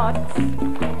the pot.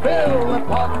 fill the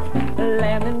pot.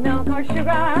 Lemon, milk or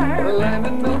sugar,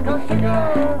 Lemon, milk or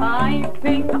sugar,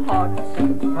 piping hot.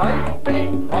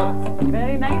 piping hot.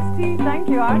 Very nice tea, thank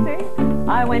you, Artie.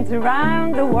 I went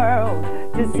around the world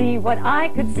to see what I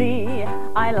could see.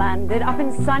 I landed up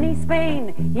in sunny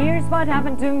Spain, here's what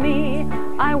happened to me.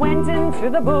 I went into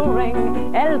the bull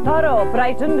ring, El Toro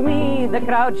frightened me. The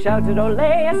crowd shouted, ole,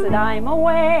 I said, I'm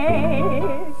away.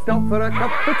 Stop for a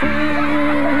cup of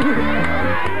tea.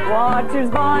 Water's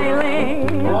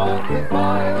boiling, Water's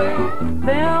boiling,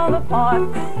 fill the pot.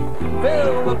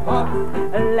 fill the pot.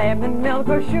 Lemon, milk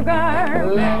or sugar,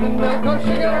 Lemon, milk or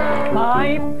sugar,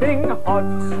 piping hot.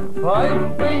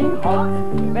 piping hot.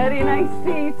 Very nice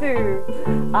tea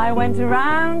too. I went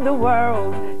around the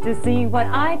world to see what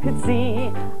I could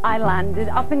see. I landed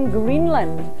up in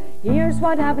Greenland. Here's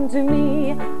what happened to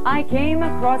me. I came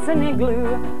across an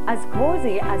igloo as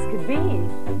cozy as could be.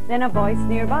 Then a voice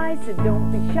nearby said,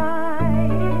 don't be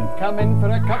shy. Come in for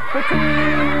a cup of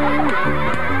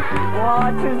tea.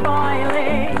 Water's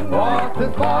boiling,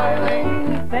 Water's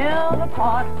boiling, fill the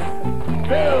pot.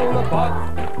 fill the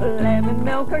pot. Lemon,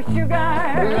 milk or sugar,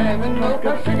 Lemon, milk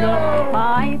or sugar,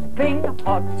 piping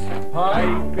hot.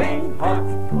 piping hot.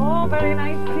 Oh, very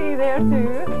nice tea there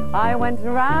too. I went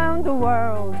around the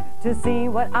world to see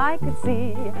what I could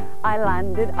see. I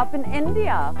landed up in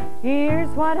India. Here's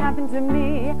what happened to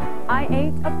me. I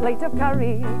ate a plate of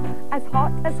curry, as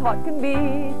hot can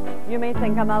be. You may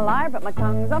think I'm a liar, but my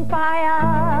tongue's on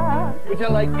fire. Would you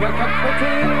like a cup of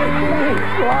tea?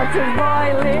 Water's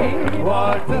boiling,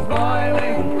 Water's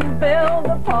boiling, fill fill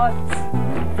the pot.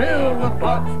 Fill the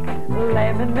pot.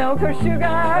 Lemon milk or sugar?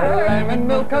 Lemon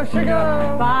milk or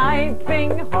sugar?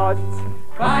 Piping hot.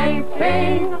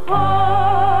 Piping hot.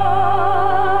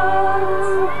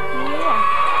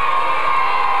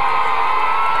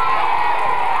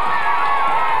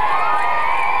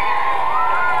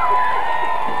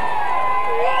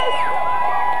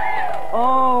 Yeah.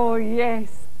 Oh,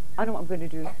 yes. I know what I'm going to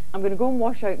do. I'm going to go and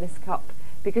wash out this cup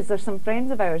because there's some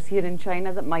friends of ours here in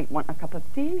China that might want a cup of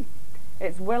tea.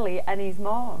 It's Willie and his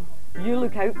ma. You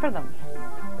look out for them.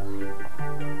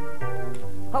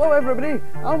 Hello everybody,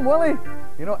 I'm Willie.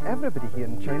 You know, everybody here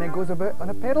in China goes about on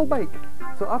a pedal bike.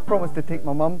 So I've promised to take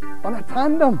my mum on a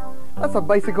tandem. That's a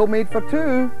bicycle made for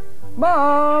two.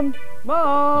 Mum!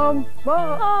 Mum!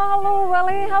 Mum! Hello,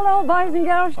 Willie. Hello, boys and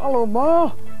girls. Hello,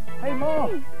 Ma. Hey, Ma.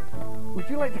 Would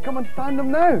you like to come on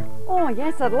tandem now? Oh,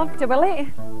 yes, I'd love to,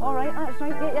 Willie. All right, that's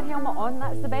right. Get your helmet on.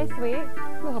 That's the best way.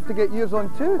 You'll have to get yours on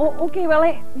too. Oh, okay,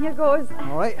 Willie. Here goes.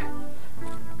 All right.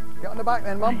 Get on the back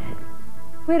then, Mum.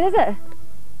 Where is it?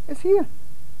 It's here.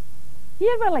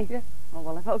 Here, Willie? Yeah. Oh,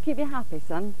 well, if it'll keep you happy,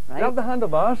 son. Right. Grab the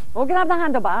handlebars. Oh, grab the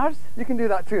handlebars. You can do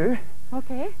that too.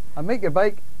 Okay. And make your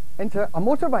bike into a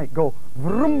motorbike. Go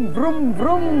vroom, vroom,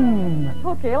 vroom.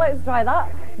 Okay, let's try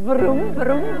that. Vroom,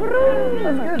 vroom, vroom.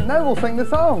 That's good. Now we'll sing the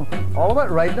song. All about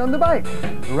riding on the bike.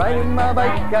 Riding my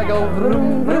bike, I go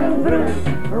vroom, vroom,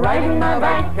 vroom. Riding my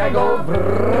bike, I go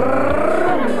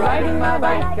vroom. Riding my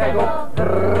bike, I go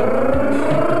vroom.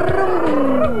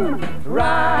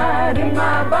 Riding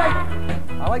my bike.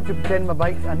 I like to pretend my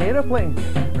bike's an aeroplane.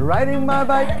 Riding my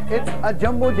bike, it's a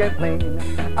jumbo jet plane.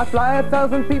 I fly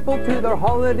 1,000 people to their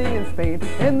holiday in Spain.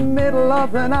 In the middle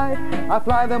of the night, I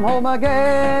fly them home again.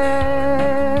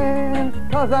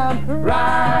 'Cause I'm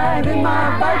riding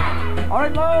my bike. All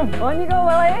right, Mom. On you go,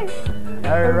 Willie.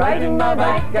 Riding my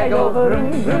bike, I go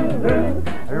vroom, vroom, vroom.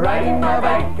 Riding my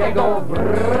bike, I go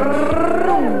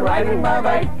vroom. Riding my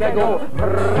bike, I go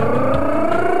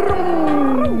vroom.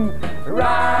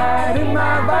 Riding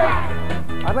my bike.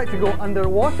 I'd like to go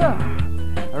underwater.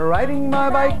 Riding my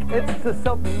bike, it's a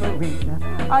submarine.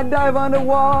 I dive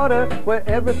underwater where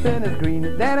everything is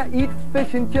green. Then I eat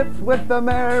fish and chips with the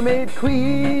mermaid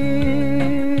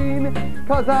queen.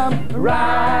 'Cause I'm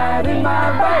riding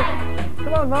my bike.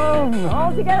 Come on, Mom.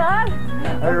 All together.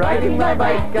 Riding my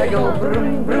bike, I go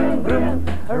vroom, vroom, vroom.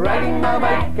 Riding my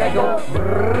bike, I go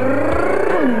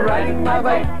vroom. Riding my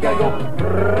bike, I go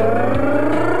vroom.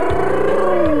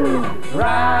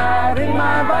 Riding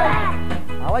my bike.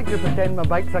 I like to pretend my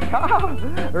bike's a car.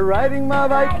 Riding my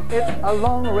bike, it's a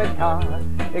long red car.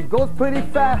 It goes pretty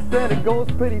fast and it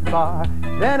goes pretty far.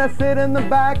 Then I sit in the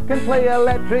back and play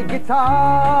electric guitar.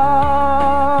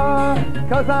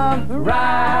 'Cause I'm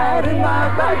riding my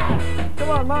bike. Come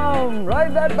on, Mom,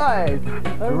 ride that bike.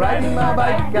 Riding my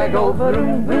bike, I go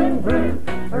vroom, vroom, vroom.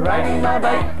 Riding my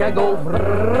bike, I go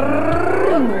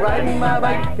vroom. Riding my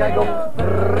bike, I go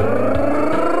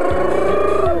vroom.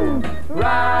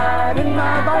 Riding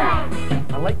my bike.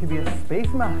 I like to be a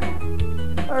spaceman.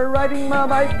 Riding my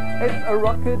bike, it's a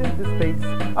rocket into space.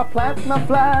 I plant my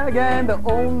flag and I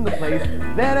own the place.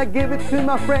 Then I give it to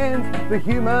my friends, the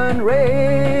human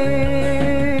race.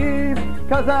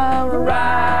 'Cause I'm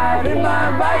riding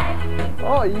my bike.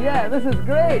 Oh yeah, this is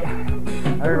great.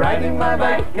 Riding my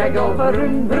bike, I go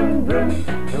vroom, vroom, vroom.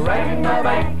 Riding my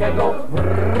bike, I go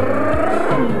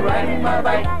vroom. Riding my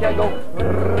bike, I go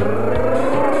vroom.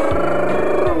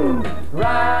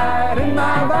 Riding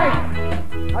my bike.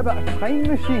 How about a time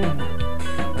machine?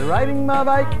 Riding my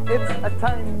bike, it's a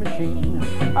time machine.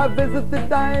 I visit the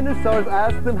dinosaurs,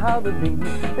 ask them how they've been.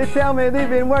 They tell me they've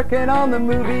been working on the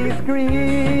movie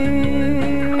screen.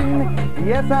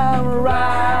 Yes, I'm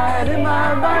riding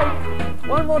my bike.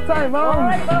 One more time, Mom. All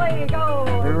right, Willie, go.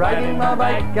 Riding my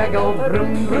bike, I go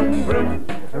vroom, vroom, vroom.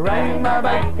 Riding my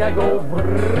bike, I go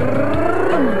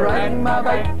vroom. Riding my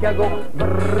bike, I go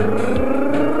vroom.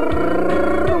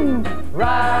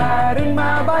 Riding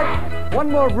my bike. One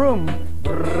more vroom.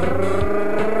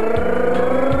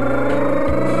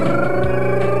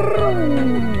 Vroom.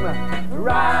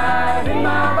 Riding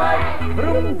my bike.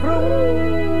 Vroom, vroom.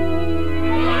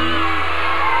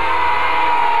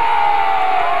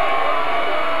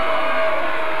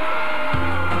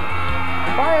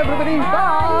 Bye, everybody.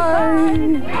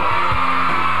 Bye.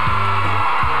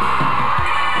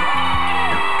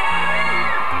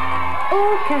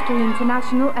 All Kettle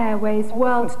International Airways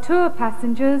World Tour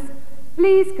passengers,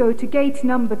 please go to gate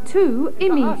number 2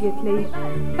 immediately.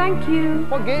 Thank you.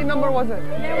 What gate number was it?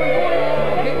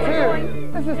 Gate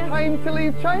 2. This is time to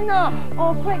leave China.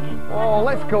 Oh, quick. Oh,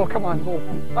 let's go. Come on. Oh,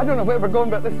 I don't know where we're going,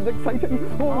 but this is exciting.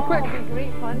 Oh, quick. It'll be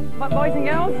great fun. But boys and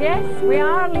girls, yes, we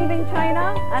are leaving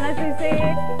China. And as they say,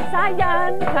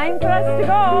 Saiyan, time for us to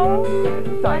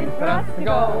go. Time for us to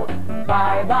go.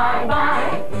 Bye, bye,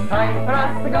 bye. Time for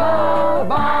us to go.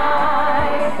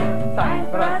 Bye. Time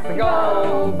for us to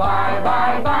go. Bye,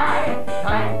 bye, bye.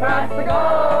 Time for us to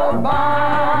go.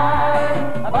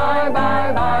 Bye. Bye,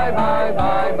 bye, bye, bye,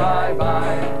 bye, bye,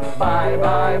 bye. Bye,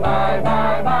 bye, bye,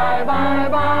 bye, bye, bye,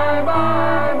 bye,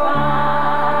 bye, bye.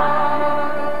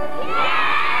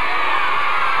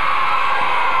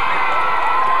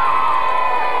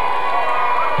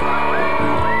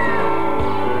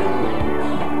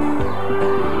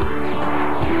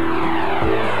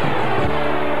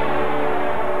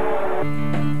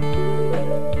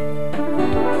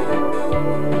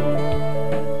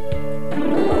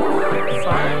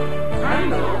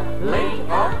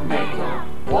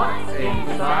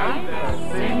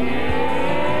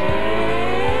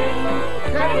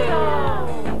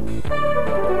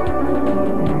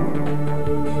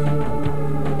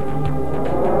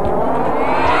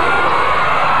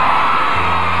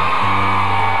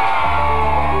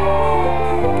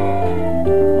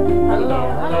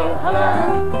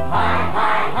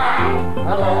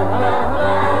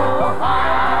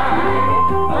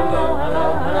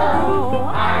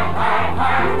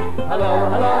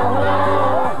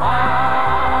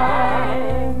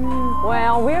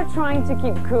 To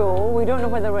keep cool, we don't know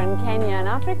whether we're in Kenya in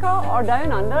Africa or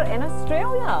down under in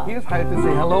Australia. Here's how to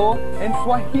say hello in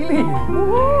Swahili.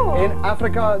 In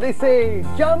Africa, they say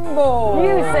Jumbo.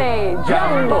 You say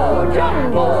Jumbo,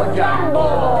 Jumbo,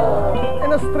 Jumbo.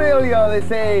 In Australia, they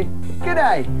say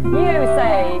G'day. You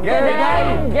say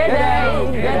G'day,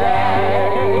 G'day,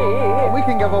 G'day. We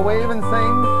can give a wave and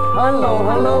sing hello,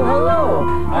 hello, hello.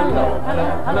 Hello, hello,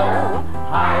 hello.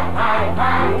 Hi, hi,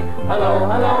 hi. Hello,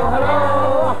 hello, hello.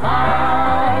 Hi.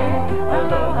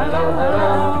 Hello, hello,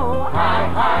 hello. Hi,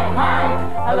 hi, hi.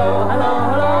 Hello, hello,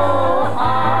 hello.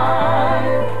 Hi.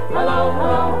 Hello,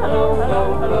 hello, hello, hello,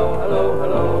 hello, hello,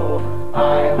 hello. Hi,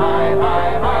 hi, hi,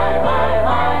 hi, hi,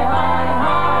 hi, hi,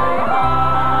 hi, hi.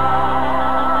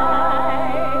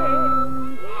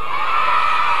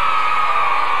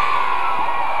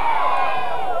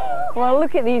 Well,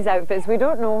 look at these outfits. We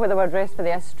don't know whether we're dressed for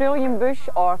the Australian bush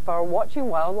or for watching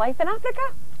wildlife in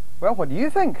Africa. Well, what do you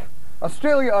think?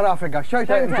 Australia or Africa? Shout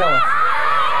out and tell us.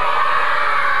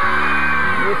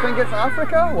 You think it's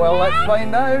Africa? Well, let's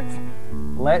find out.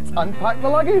 Let's unpack the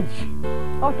luggage.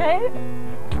 Okay.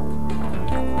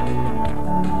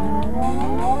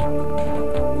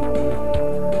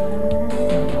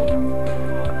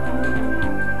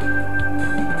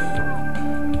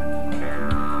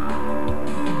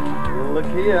 Look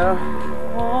here.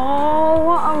 Oh,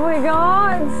 what have we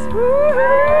got?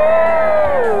 Woohoo!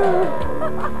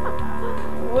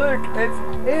 Look, it's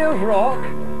Ayers Rock.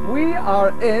 We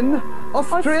are in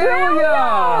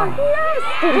Australia! Yes!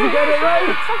 Did you get it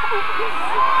right?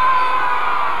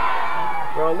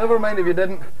 Well, never mind if you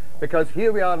didn't, because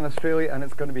here we are in Australia and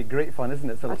it's going to be great fun, isn't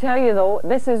it, Cilla? I'll tell you though,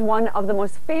 this is one of the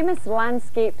most famous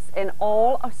landscapes in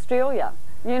all Australia.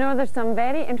 You know, there's some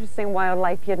very interesting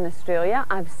wildlife here in Australia.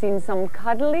 I've seen some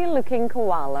cuddly looking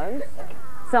koalas,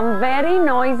 some very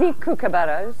noisy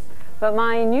kookaburras, but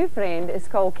my new friend is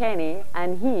called Kenny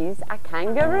and he's a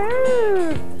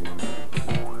kangaroo.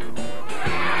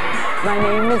 My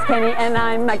name is Kenny and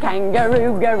I'm a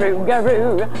kangaroo, garoo,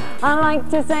 garoo. I like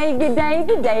to say good day,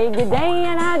 good day, good day,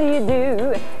 and how do you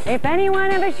do? If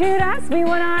anyone ever should ask me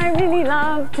what I really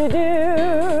love to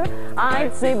do,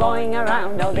 I'd say boing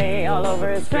around all day all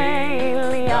over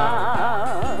Australia.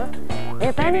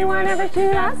 If anyone ever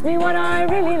should ask me what I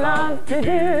really love to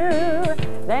do,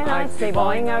 then I'd say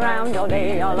boing around all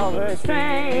day all over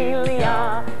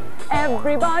Australia.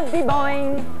 Everybody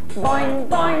boing, boing,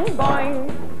 boing, boing.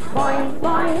 Boing,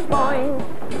 boing, boing,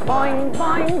 boing,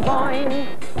 boing, boing.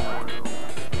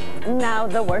 Now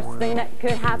the worst thing that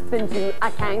could happen to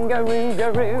a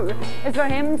kangaroo-garoo is for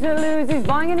him to lose his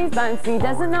boing and his bounce. He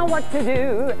doesn't know what to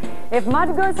do. If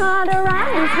mud goes hard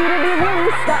around his feet, he'll be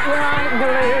really stuck like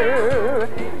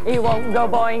glue. He won't go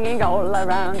boinging all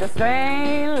around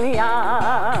Australia.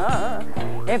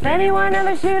 If anyone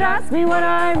ever should ask me what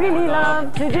I really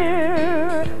love to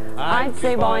do, I'd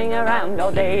say boing around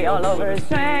all day all over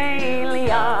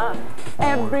Australia.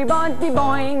 Everybody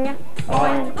boing,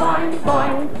 boing, boing,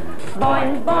 boing,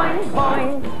 boing, boing,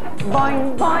 boing,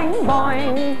 boing, boing,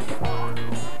 boing.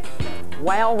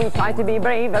 Well, we try to be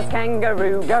brave as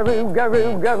kangaroo, garoo,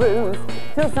 garoo, garoos,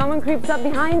 till someone creeps up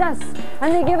behind us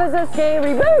and they give us a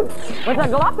scary boo. With a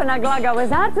glop and a glug, I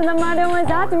was out in the mud, I was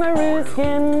out in my roo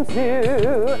skin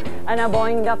too, and I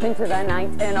boinged up into the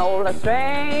night in old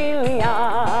Australia.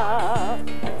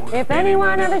 If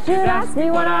anyone ever should ask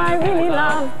me what I really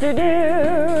love to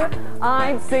do,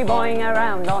 I'd say boing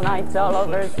around all night all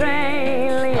over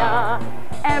Australia.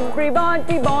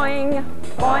 Everybody boing,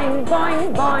 boing,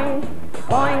 boing, boing,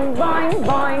 boing, boing,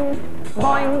 boing,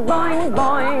 boing, boing,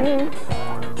 boing.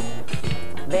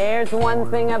 There's one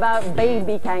thing about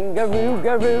baby kangaroo,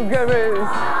 garoo, garoos.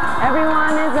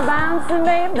 Everyone is a bouncing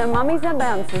babe, the mummies are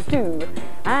bouncers too.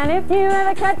 And if you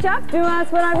ever catch up to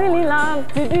ask what I really love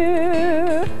to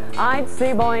do, I'd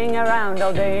say boing around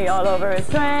all day all over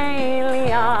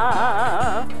Australia.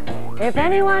 If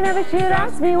anyone ever should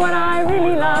ask me what I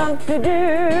really love to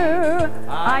do,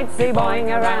 I'd say boing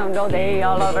around all day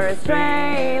all over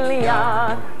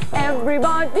Australia.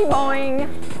 Everybody boing,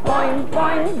 boing,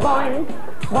 boing, boing,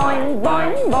 boing,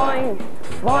 boing, boing,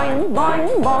 boing, boing,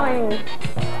 boing.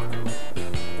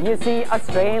 You see,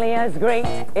 Australia's great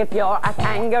if you're a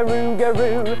kangaroo,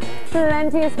 garoo.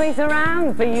 Plenty of space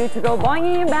around for you to go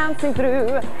boinging and bouncing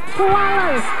through.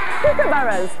 Koalas,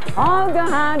 kookaburras, all go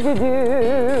hard to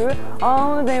do.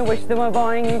 Oh, they wish they were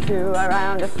boinging too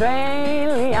around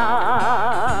Australia.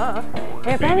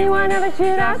 If anyone ever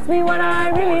should ask me what I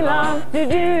really love to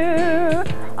do,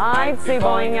 I'd say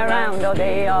boing around all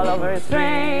day all over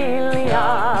Australia.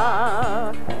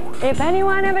 If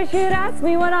anyone ever should ask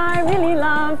me what I really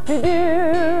love to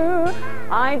do,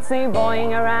 I'd say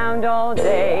boing around all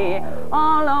day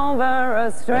all over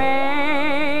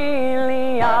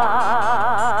Australia.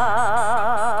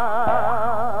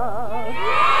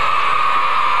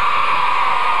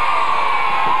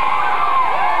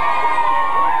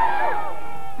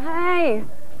 Hey,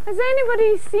 has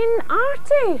anybody seen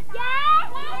Artie?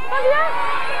 Yes! Have you?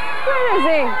 Where is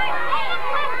he?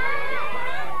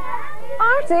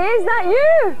 Artie, is that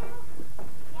you?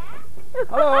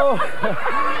 Hello.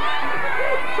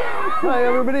 Hi,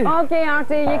 everybody. Okay,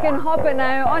 Artie, you can hop it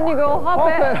now. On you go, hop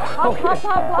it. Hop, Okay. hop,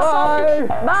 hop, hop, Bye.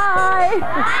 hop. Bye.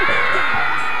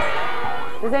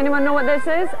 Does anyone know what this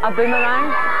is? A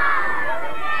boomerang?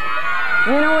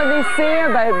 You know what they say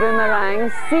about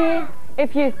boomerangs? See,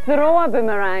 if you throw a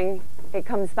boomerang, it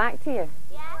comes back to you.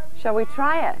 Shall we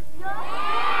try it?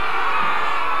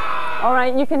 All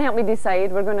right, you can help me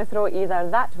decide. We're going to throw it either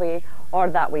that way or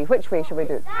that way. Which way should we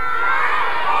do?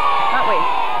 That way.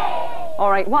 All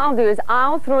right, what I'll do is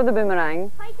I'll throw the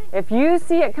boomerang. If you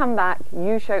see it come back,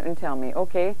 you shout and tell me,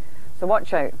 okay? So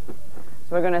watch out.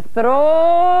 So we're going to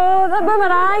throw the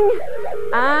boomerang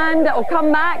and it'll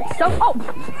come back. So, oh!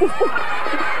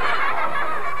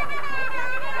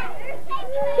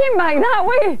 Came back that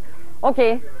way.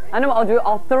 Okay, I know what I'll do.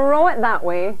 I'll throw it that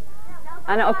way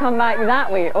and it'll come back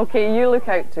that way. Okay, you look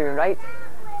out too, right?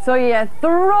 So you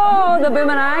throw the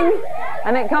boomerang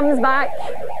and it comes back.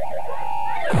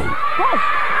 Oh.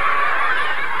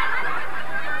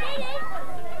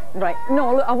 Right,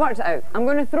 no, look, I worked it out. I'm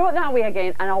going to throw it that way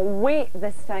again and I'll wait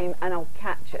this time and I'll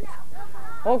catch it.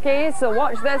 Okay, so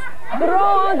watch this.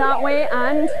 Throw that way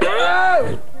and...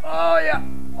 Oh, oh yeah.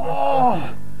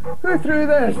 Oh, who threw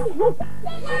this?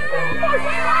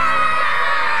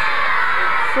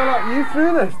 Cilla, you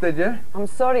threw this, did you? I'm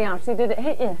sorry, Artie, did it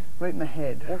hit you? Right in the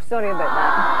head. Oh, sorry about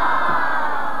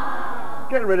that.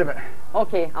 Get rid of it.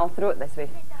 Okay, I'll throw it this way.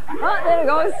 Oh, there it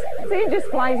goes. See, it just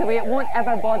flies away. It won't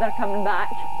ever bother coming back.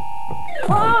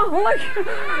 Oh, look.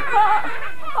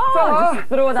 Oh, just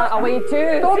throw that away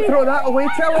too. Don't See? throw that away.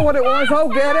 Tell her what it was. I'll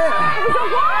get it. It was a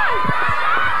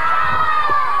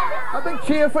what? A big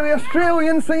cheer for the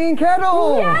Australian singing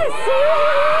kettle. Yes,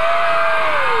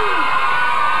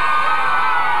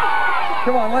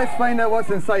 Come on, let's find out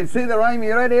what's inside. Say the rhyme.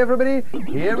 You ready, everybody?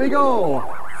 Here we go.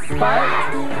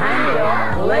 Spout,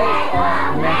 handle, lake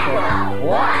or metal.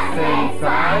 What's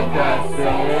inside the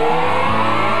singing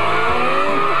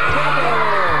kettle?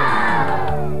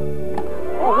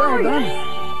 Oh, well done.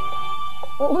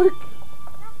 Oh, look.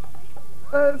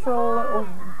 It's a little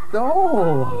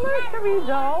doll. Look, a wee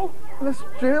doll. An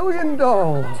Australian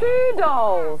doll. 2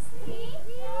 dolls.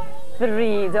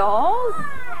 3 dolls.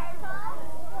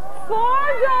 4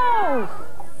 dolls.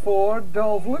 4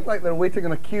 dolls. Look like they're waiting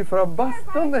on a queue for a bus,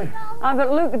 don't they? Ah,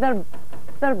 but look, they're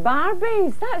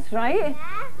Barbies, that's right.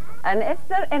 And if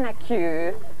they're in a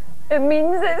queue, it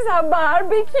means it's a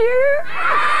barbecue.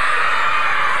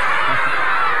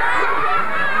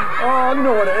 Oh, I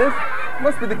know what it is.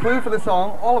 Must be the clue for the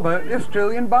song, all about the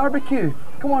Australian barbecue.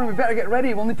 Come on, we better get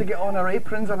ready. We'll need to get on our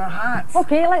aprons and our hats.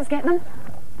 Okay, let's get them.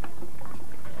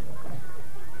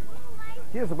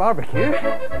 Here's the barbecue.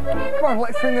 Come on,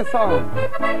 let's sing this song.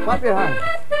 Clap your hands.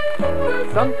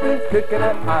 Something's cooking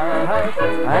at our house,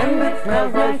 and it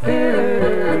smells nice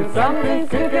too. Something's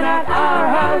cooking at our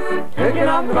house, cooking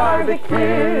on the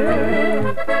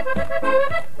barbecue.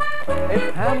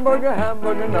 It's hamburger,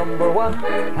 hamburger number 1,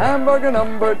 hamburger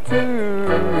number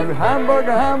 2,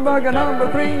 hamburger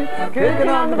number 3, cooking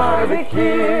on the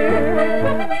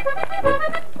barbecue.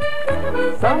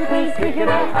 Something's cooking at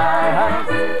our house,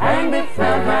 and it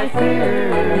smells nice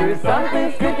too.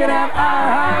 Something's cooking at our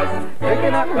house,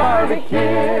 cooking on the barbecue.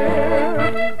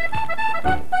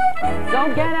 So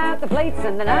get out the plates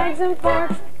and the knives and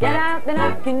forks, get out the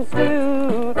napkins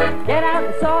too. Get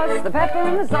out the sauce, the pepper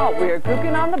and the salt, we're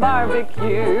cooking on the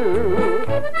barbecue.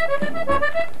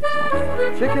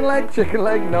 Chicken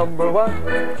leg number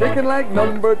 1, chicken leg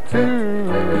number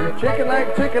 2, chicken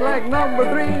leg number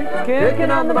 3,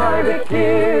 cooking on the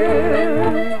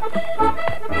barbecue.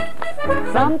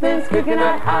 Something's cooking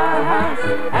at our house,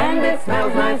 and it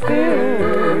smells nice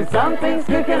too. Something's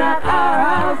cooking at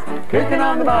our house, cooking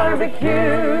on the barbecue.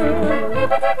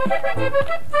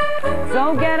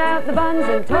 So get out the buns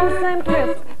and toast them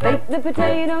crisp, bake the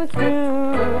potatoes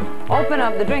too. Open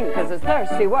up the drink 'cause it's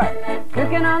thirsty work,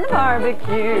 cooking on the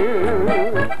barbecue.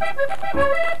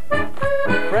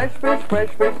 Fresh fish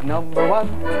number 1,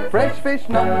 fresh fish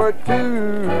number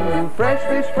 2, fresh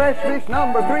fish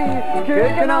number 3,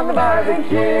 cooking on the barbecue.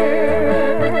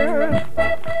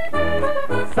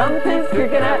 Something's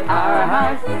cooking at our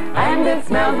house, and it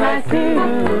smells nice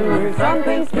too.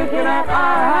 Something's cooking at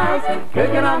our house,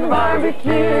 cooking on the barbecue.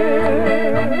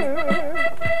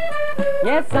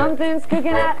 Yes, something's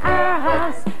cooking at our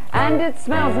house, and it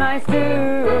smells nice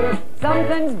too.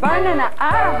 Something's burning at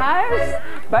our house,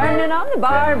 burning on the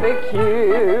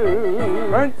barbecue.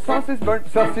 Burnt sausage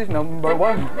number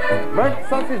 1, burnt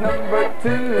sausage number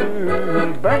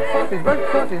 2, burnt sausage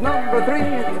number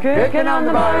 3, cooking on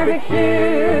the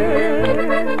barbecue.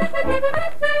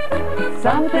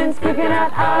 Something's cooking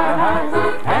at our house,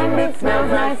 and it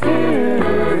smells nice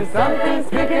too. Something's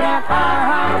cooking at our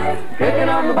house, cooking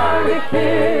on the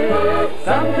barbecue.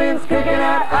 Something's cooking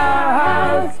at our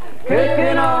house,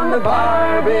 cooking on the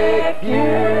barbecue.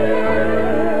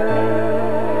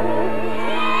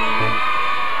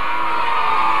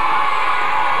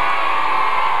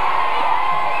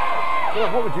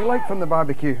 What would you like from the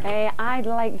barbecue? I'd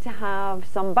like to have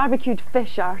some barbecued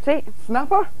fish, Artie.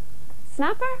 Snapper?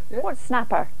 Snapper? Yeah. What's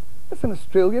snapper? It's an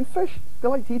Australian fish. They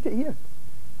like to eat it here.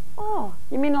 Oh,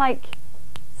 you mean like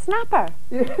snapper?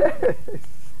 Yes,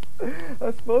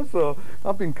 I suppose so.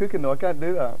 I've been cooking though, I can't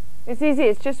do that. It's easy,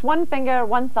 it's just one finger,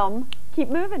 one thumb. Keep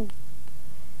moving.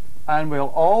 And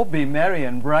we'll all be merry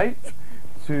and bright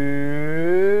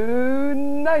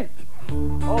tonight.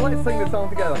 Oh, let's sing this song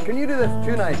together. Can you do this?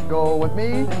 Tonight. Go with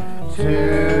me.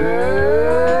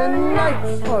 Tonight.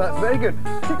 Oh, that's very good.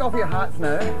 Take off your hats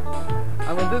now.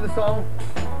 And we'll do the song.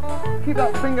 Keep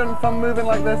that finger and thumb moving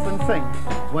like this and sing.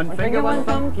 One finger, one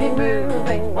thumb, keep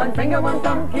moving. One finger, one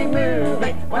thumb, keep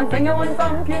moving. One finger, one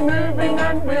thumb, keep moving.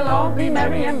 And we'll all be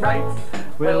merry and bright.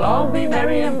 We'll all be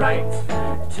merry and bright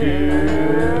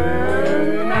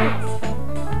tonight.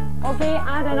 Okay,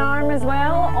 add an arm as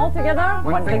well, all together.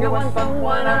 One finger, one thumb,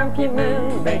 one arm, keep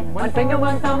moving. One finger,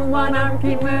 one thumb, one arm,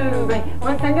 keep moving.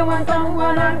 One finger, one thumb,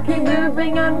 one arm, keep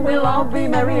moving. And we'll all be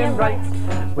merry and bright.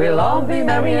 We'll all be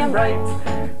merry and bright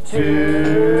tonight.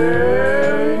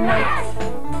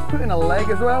 Put in a leg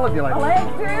as well if you like. A leg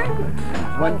too?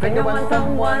 One finger, one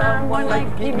thumb, one arm, one leg,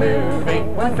 keep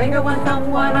moving. One finger, one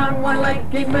thumb, one arm, one leg,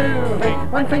 keep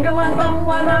moving. One finger, one thumb,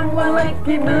 one arm, one leg,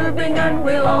 keep moving. And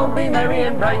we'll all be merry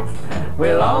and bright.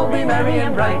 We'll all be merry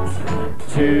and bright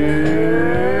tonight.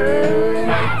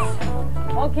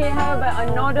 Okay, how about a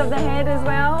nod of the head as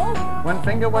well? One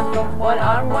finger, one thumb, one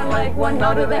arm, one leg, one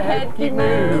nod of the head, keep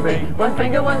moving. One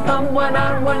finger, one thumb, one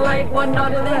arm, one leg, one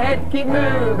nod of the head, keep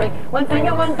moving. One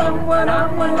finger, one thumb, one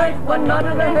arm, one leg, one nod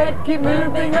of the head, keep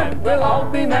moving. And we'll all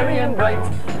be merry and bright.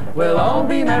 We'll all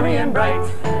be merry and bright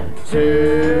tonight.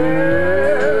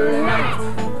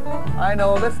 I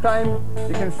know, this time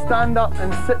you can stand up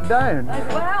and sit down.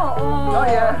 As well. Oh. Not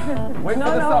yet. Wait for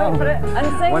the song. Wait for it.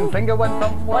 And sing. One finger, one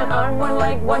thumb, one arm, one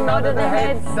leg, one nod of the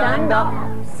head. Stand up,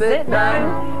 sit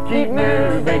down, keep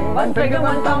moving. One finger,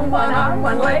 one thumb, one arm,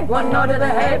 one leg, one nod of the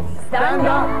head. Stand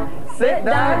up, sit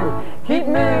down, keep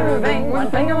moving.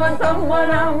 One finger, one thumb, one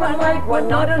arm, one leg, one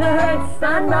nod of the head.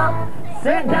 Stand up,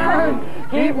 sit down,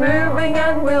 keep moving.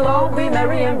 And we'll all be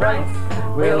merry and bright.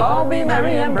 We'll all be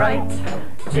merry and bright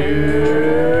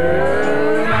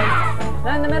tonight.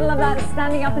 Now in the middle of that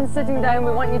standing up and sitting down,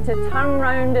 we want you to turn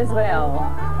round as well.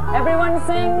 Everyone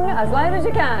sing as loud as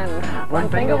you can. One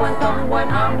finger, one thumb, one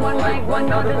arm, one leg, one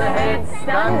nod of the head.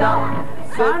 Stand up,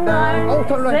 turn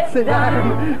round, sit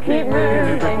down, keep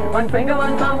moving. One finger,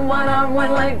 one thumb, one arm,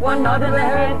 one leg, one nod of the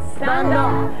head. Stand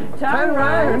up, turn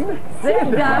round,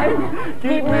 sit down,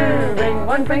 keep moving.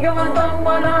 One finger, one thumb,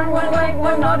 one arm, one leg,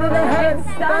 one nod of the head.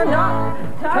 Stand up,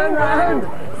 turn round,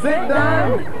 sit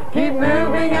down, keep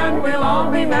moving, and we'll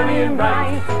all be merry and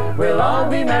bright. We'll all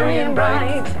be merry and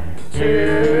bright tonight.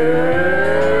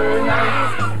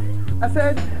 I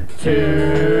said tonight.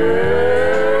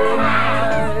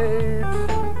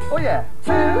 Oh yeah,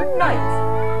 tonight.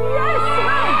 Yes,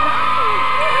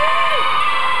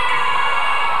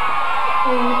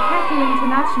 In Kettle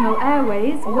International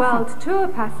Airways World Tour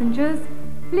passengers,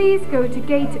 please go to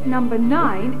gate number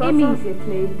 9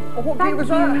 immediately. Oh, what Thank gate was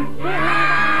you. that?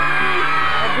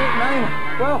 Gate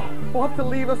 9. Well, we'll have to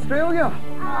leave Australia.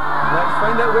 Let's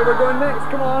find out where we're going next.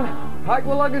 Come on. Pack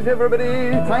the luggage,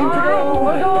 everybody. Time to go.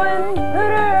 we're going.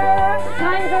 Hooroo!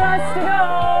 Time for us to go.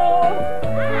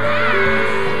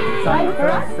 Time for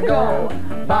us to go.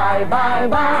 Bye, bye,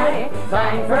 bye.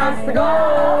 Time for us to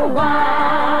go.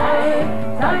 Bye.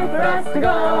 Time for us to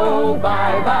go.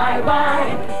 Bye, bye,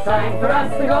 bye. Time for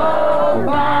us to go.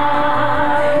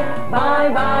 Bye. Bye,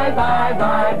 bye, bye,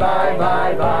 bye, bye,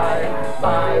 bye, bye.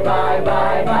 Bye, bye, bye,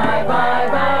 bye, bye, bye,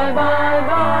 bye, bye, bye.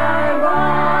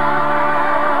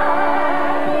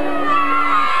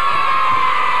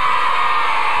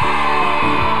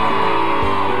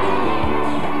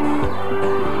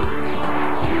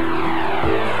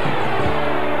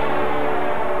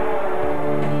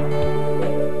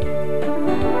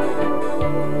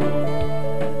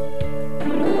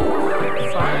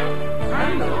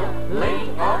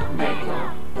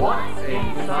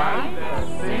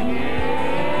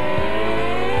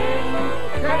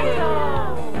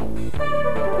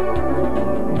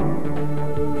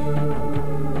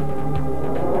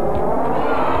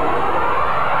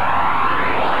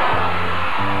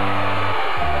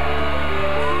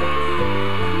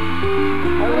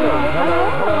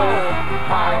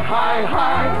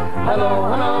 Hello,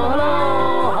 hello, hello,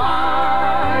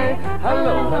 hi.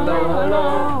 Hello, hello, hello,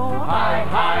 hi,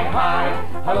 hi, hi.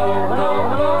 Hello, hello,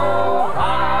 hello,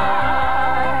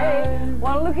 hi.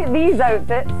 Well, look at these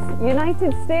outfits.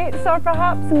 United States or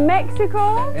perhaps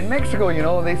Mexico? In Mexico, you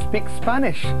know, they speak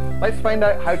Spanish. Let's find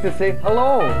out how to say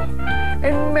hello.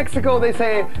 In Mexico, they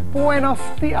say buenos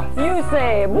dias. You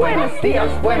say Buenos dias,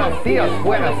 buenos dias,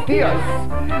 buenos dias.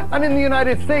 And in the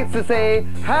United States, they say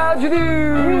how'd you do?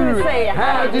 You say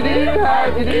how'd you do,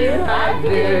 how'd you do, how'd you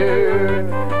do.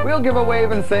 We'll give a wave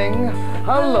and sing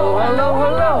hello, hello,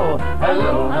 hello.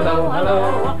 Hello, hello,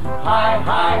 hello. Hi,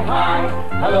 hi, hi.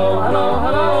 Hello, hello,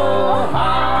 hello.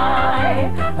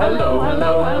 Hi. Hello,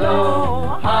 hello,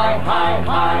 hello. Hi, hi,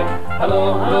 hi.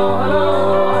 Hello, hello, hello.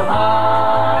 Hi.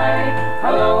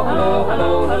 Hello, hello,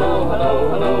 hello, hello, hello,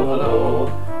 hello, hello.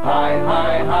 Hi,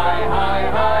 hi, hi, hi,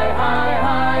 hi, hi,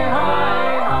 hi, hi,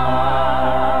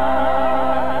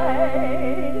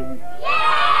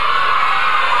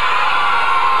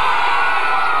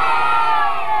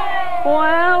 hi.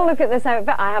 Well, look at this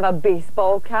outfit. I have a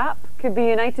baseball cap. Could be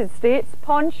United States.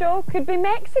 Poncho. Could be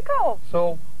Mexico.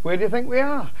 So, where do you think we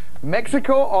are?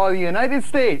 Mexico or the United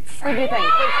States? What do you think?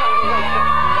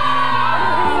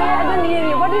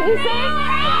 What did you say?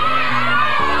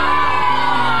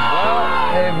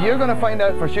 Well, if you're going to find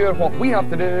out for sure, what we have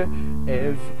to do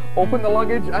is open the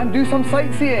luggage and do some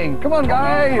sightseeing. Come on,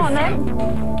 guys! Come on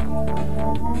then.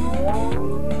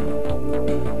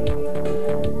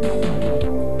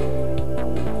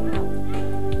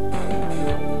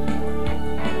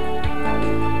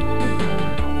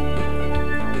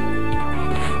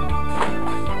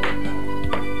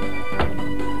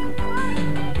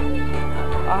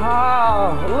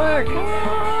 Ah, look!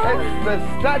 It's the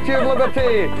Statue of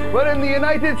Liberty! We're in the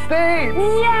United States!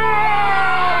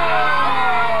 Yeah!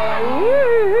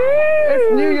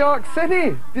 It's New York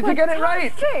City! Did you get it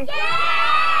right?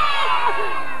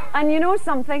 Yeah! And you know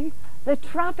something? The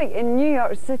traffic in New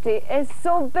York City is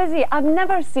so busy. I've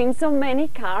never seen so many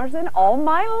cars in all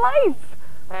my life.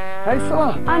 Hey,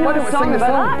 Cilla, I know why don't a we song sing the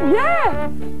about song?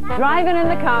 that. Yeah! Driving in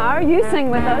the car, you sing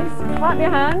with us. Clap your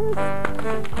hands.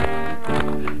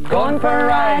 Going for a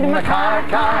ride in my car,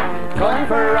 car. Going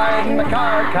for a ride in my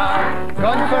car, car.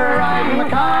 Going for a ride in my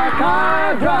car,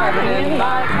 car. Driving in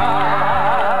my car.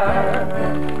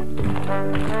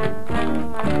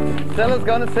 Cilla's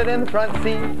gonna sit in the front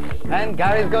seat, and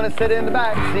Gary's gonna sit in the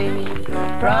back seat.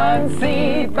 Front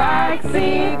seat, back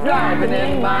seat, driving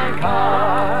in my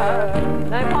car.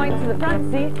 Now point to the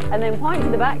front seat, and then point to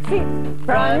the back seat.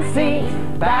 Front seat,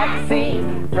 back seat,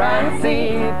 front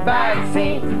seat, back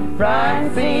seat,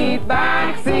 front seat,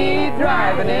 back seat,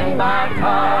 driving in my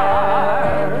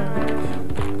car.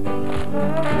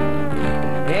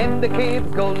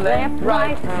 Indicators go left,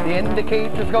 right. The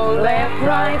indicators go left,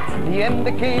 right. The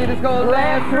indicators go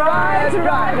left, right.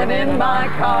 Driving in my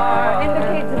car.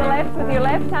 Indicate to the left with your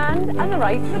left hand and the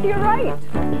right with your right.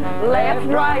 Left,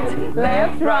 right,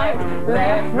 left, right,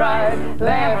 left, right,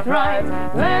 left, right,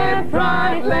 left,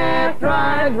 right, left,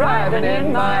 right. Driving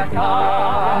in my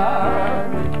car.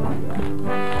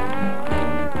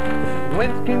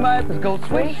 Windscreen wipers go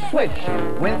swish, swish.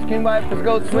 Windscreen wipers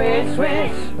go swish,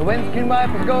 swish. The windscreen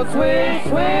wipers go swish,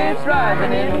 swish.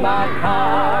 Driving in my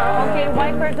car. Okay,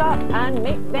 wipers up and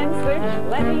make them swish.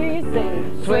 Let me hear you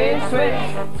sing. Swish, swish,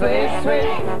 swish,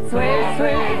 swish, swish,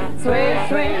 swish, swish,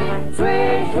 swish,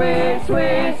 swish, swish,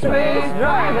 swish, swish.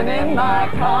 Driving in my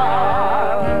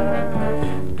car.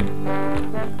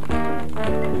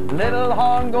 Little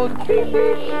horn goes beep,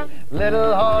 beep.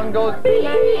 Little horn goes beep,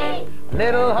 beep.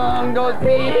 Little horn goes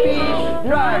beep, beep,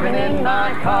 driving in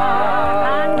my car.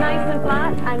 And nice and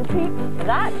flat and keep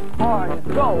that horn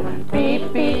go.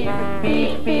 Beep, beep,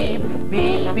 beep, beep,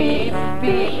 beep, beep,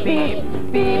 beep, beep,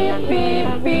 beep,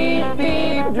 beep, beep,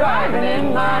 beep, driving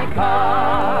in my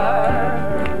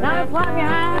car. Now clap your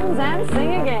hands and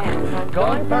sing again.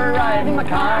 Going for a ride in my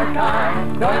car, car.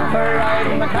 Going for a ride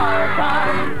in my car, car.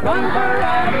 Going for a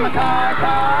ride in my car,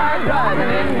 car. Driving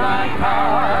in my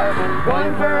car.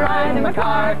 Going for a ride in my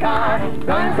car, car.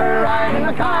 Going for a ride in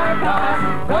my car,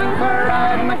 car. Going for a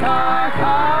ride in my car,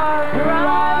 car.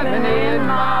 Driving in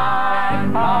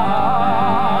my car.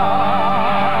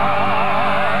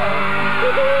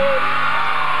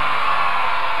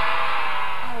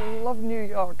 I love New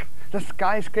York. The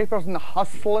skyscrapers and the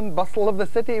hustle and bustle of the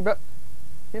city, but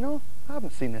you know, I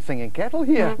haven't seen a singing kettle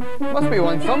here. Must be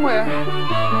one somewhere.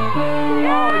 Yeah.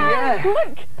 Oh yeah.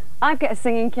 Look, I've got a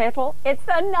singing kettle. It's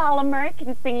an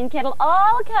all-American singing kettle,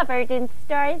 all covered in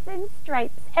stars and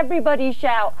stripes. Everybody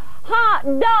shout, hot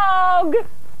dog!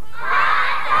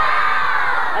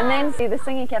 Hot dog! And then see the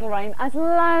singing kettle rhyme as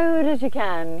loud as you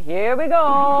can. Here we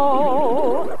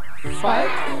go. Spiked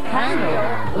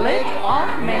handle, lid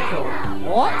of metal.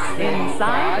 What's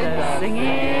inside the singing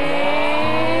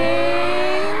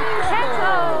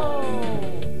kettle?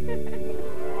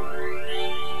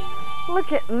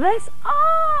 Look at this.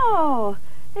 Oh,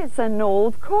 it's an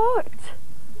old coat.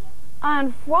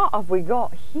 And what have we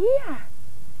got here?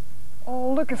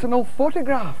 Oh, look, it's an old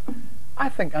photograph. I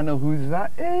think I know whose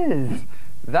that is.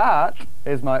 That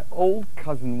is my old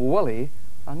cousin Willie,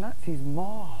 and that's his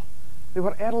ma. They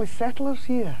were early settlers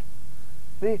here.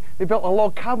 They built a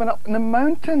log cabin up in the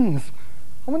mountains.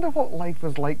 I wonder what life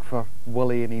was like for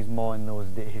Willie and his ma in those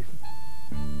days.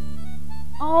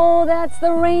 Oh, that's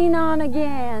the rain on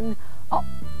again. Oh,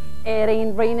 it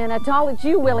ain't raining at all. It's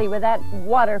you, Willie, with that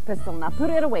water pistol. Now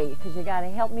put it away, because you got to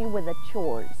help me with the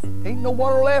chores. Ain't no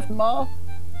water left, Ma.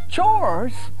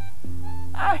 Chores?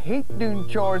 I hate doing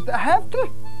chores. Do I have to?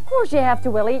 Of course you have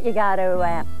to, Willie. You got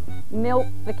to milk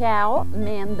the cow,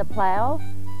 mend the plow,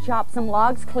 chop some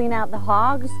logs, clean out the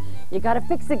hogs. You got to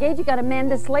fix the gate. You got to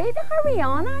mend the slate. Hurry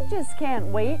on. I just can't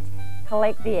wait.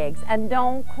 Collect the eggs, and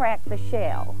don't crack the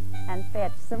shell. And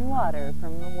fetch some water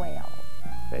from the well.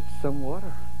 Fetch some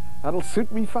water. That'll suit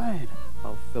me fine.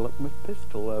 I'll fill up my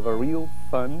pistol. Have a real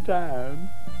fun time.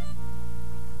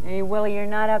 Hey, Willie, you're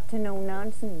not up to no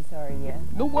nonsense, are you?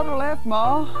 No water left,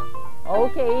 Ma.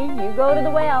 Okay, you go to the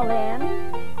well then.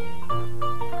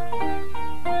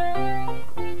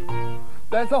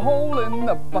 There's a hole in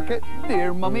the bucket,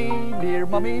 dear mummy, dear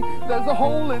mummy. There's a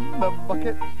hole in the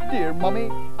bucket, dear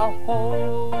mummy, a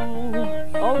hole.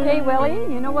 Okay, Willie,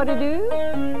 you know what to do?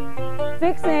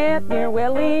 Fix it, dear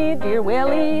Willie, dear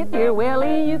Willie, dear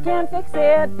Willie, you can fix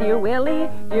it, dear Willie,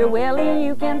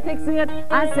 you can fix it.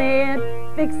 I said,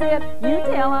 fix it, you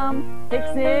tell 'em, fix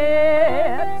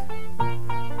it.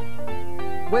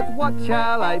 With what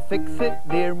shall I fix it,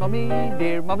 dear mummy,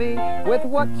 dear mummy? With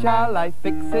what shall I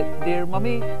fix it, dear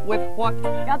mummy? With what?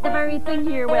 Got the very thing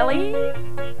here, Willie.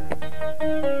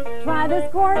 Try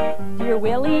this cork, dear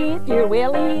Willie, dear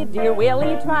Willie, dear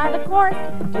Willie, try the cork.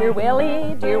 Dear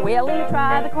Willie,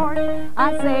 try the cork.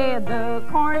 I said the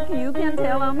cork, you can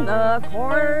tell 'em the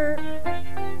cork.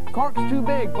 Cork's too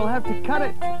big, we'll have to cut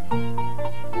it.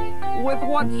 With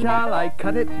what shall I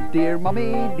cut it, dear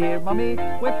mummy, dear mummy?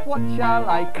 With what shall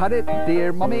I cut it,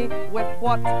 dear mummy? With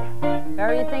what?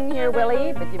 Very thing here,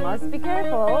 Willie, but you must be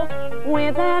careful.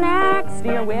 With an axe,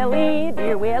 dear Willie,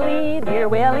 dear Willie, dear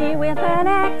Willie, with an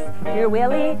axe. Dear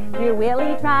Willie,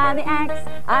 try the axe.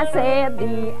 I said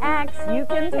the axe, you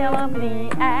can tell him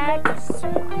the axe.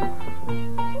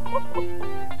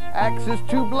 Axe is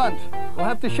too blunt. We'll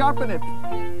have to sharpen it.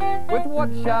 With what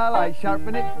shall I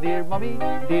sharpen it, dear mummy,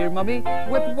 dear mummy?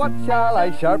 With what shall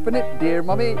I sharpen it, dear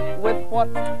mummy? With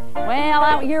what? Well,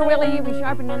 out here, Willie, we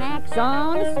sharpen an axe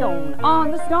on the stone,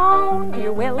 on the stone.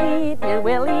 Dear Willie, dear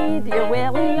Willie, dear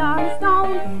Willie, on the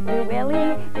stone. Dear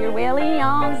Willie,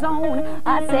 on the stone.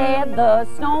 I said the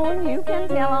stone, you can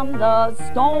tell him the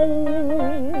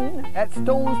stone. That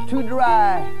stone's too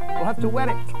dry. We'll have to wet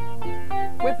it.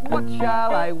 With what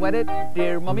shall I wet it,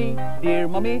 dear mummy, dear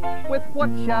mummy? With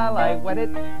what shall I wet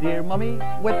it, dear mummy?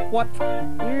 With what?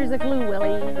 Here's a clue,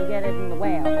 Willie, you get it in the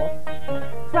well.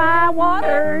 Try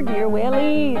water, dear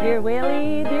Willie, dear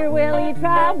Willie, dear Willie,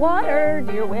 try water,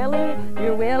 dear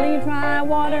Willie, try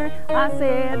water. I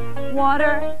said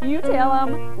water, you tell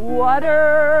him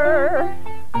water.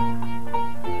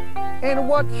 In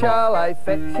what shall I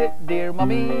fetch it, dear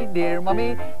mummy, dear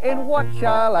mummy? In what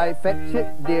shall I fetch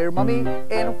it, dear mummy?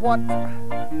 In what?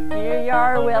 Here you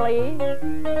are, Willie.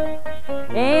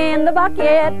 In the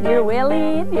bucket, dear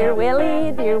Willie, dear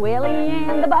Willie, dear Willie,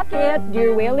 in the bucket,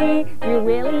 dear Willie,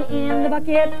 in the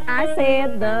bucket. I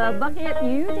said the bucket,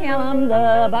 you tell him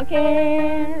the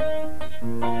bucket.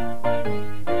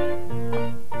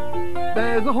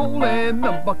 There's a hole in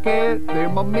the bucket, dear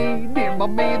mummy,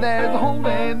 there's a hole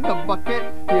in the bucket,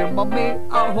 dear mummy,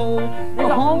 a hole. There's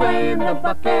a hole in the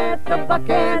bucket, the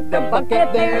bucket, the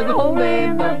bucket, there's a hole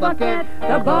in the bucket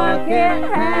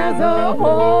has a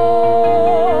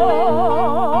hole.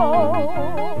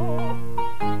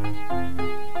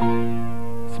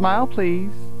 Smile,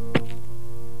 please.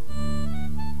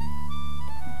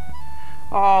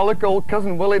 Oh, look, old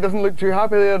cousin Willie doesn't look too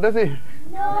happy there, does he?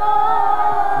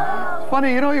 No!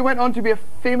 Funny, you know, he went on to be a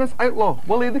famous outlaw,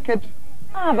 Willie the Kid.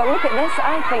 Ah, but look at this.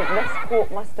 I think this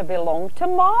coat must have belonged to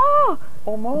Ma.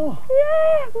 Oh, Ma.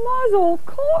 Yeah, Ma's old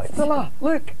coat. Cilla,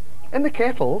 look, in the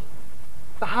kettle,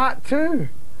 the hat too.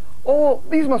 Oh,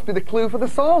 these must be the clue for the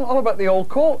song, all about the old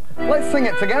coat. Let's sing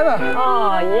it together.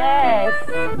 Oh, yes.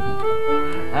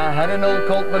 I had an old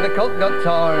coat, but the coat got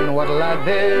torn. What'll I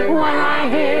do? What'll I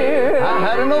do? I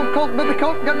had an old coat, but the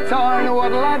coat got torn.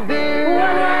 What'll I do?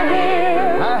 What'll I do?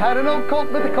 I had an old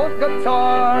coat, but the coat got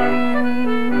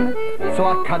torn. So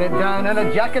I cut it down and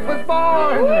a jacket was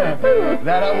born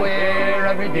that I wear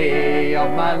every day of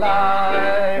my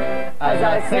life, as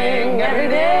I sing every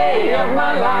day of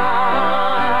my life.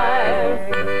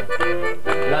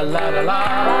 La la la la la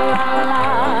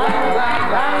la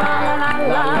la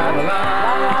la la.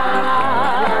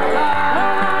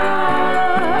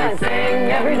 I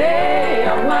sing every day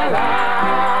of my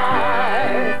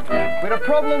life. We had a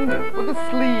problem with the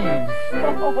sleeves.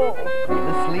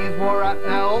 The sleeves wore out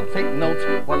now, I'll take notes.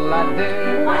 What'll I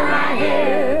do? What'll I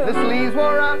do? The sleeves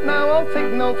wore out now, I'll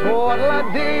take notes. What'll I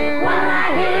do? What'll I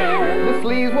do? The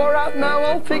sleeves wore out now,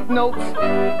 I'll take notes.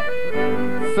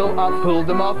 So I pulled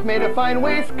them off, made a fine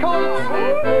waistcoat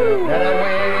that I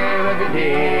wear every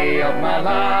day of my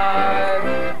life,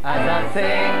 as I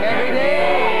sing every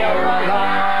day of my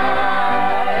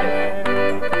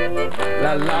life.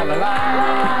 La la la la.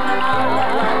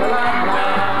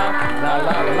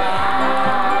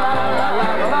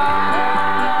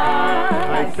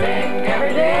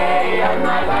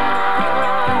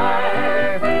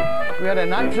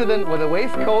 An accident with a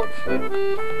waistcoat.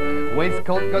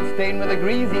 Waistcoat got stained with a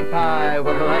greasy pie.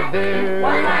 What'll I do?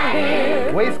 What'll I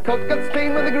do? Waistcoat got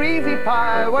stained with a greasy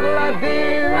pie. What'll I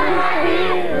do? What'll I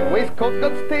do? Waistcoat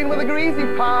got stained with a greasy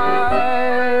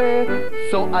pie.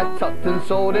 So I tucked and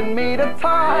sewed and made a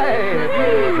tie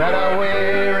that I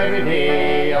wear every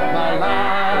day of my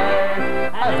life,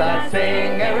 as I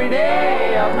sing every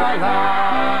day of my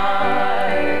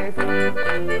life.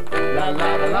 La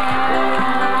la la la.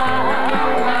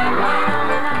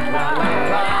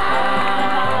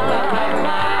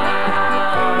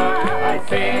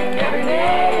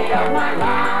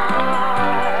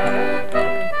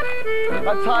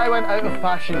 That tie went out of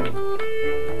fashion.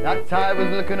 That tie was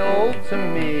looking old to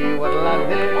me. What'll I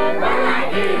do? What'll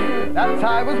I do? That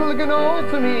tie was looking old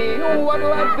to me. Oh,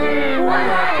 what'll I do?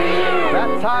 What'll I do?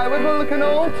 That tie was looking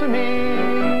old to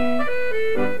me.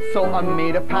 So I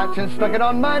made a patch and stuck it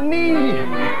on my knee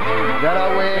that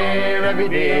I wear every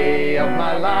day of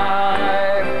my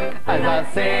life, as I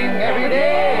sing every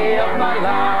day of my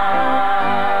life.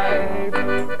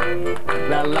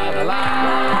 La la la la, la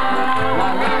la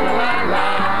la la la,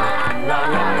 la la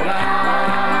la la,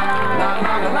 la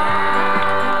la la la.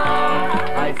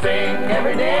 I sing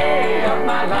every day of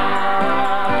my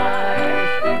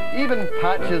life. Even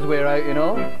patches wear out, you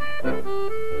know.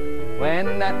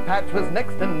 When that patch was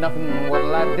next to nothing,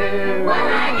 what'll I do? What'll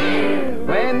I do?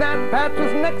 When that patch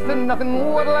was next to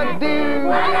nothing, what'll I do?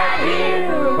 What'll I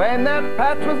do? When that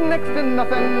patch was next to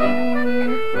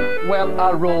nothing, well,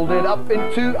 I rolled it up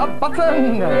into a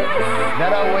button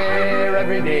that I wear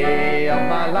every day of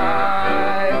my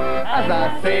life, as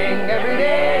I sing every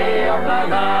day of my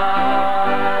life.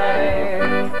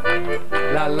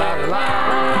 La la la la,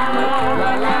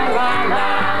 la la la la,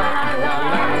 la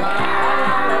la la.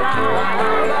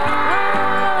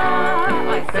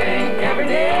 I sing every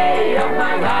day of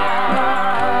my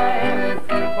life.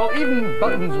 Well, even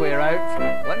buttons wear out,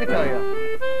 let me tell you.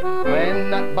 When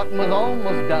that button was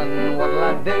almost done, what'll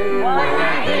I do? What'll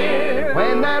I do?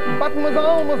 When that button was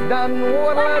almost done,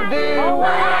 what'll I do? What'll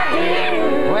I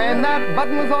do? When that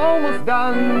button was almost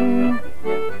done,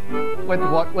 with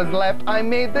what was left I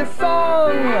made this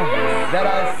song that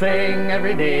I sing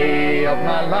every day of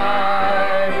my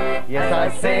life. Yes, I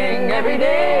sing every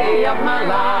day of my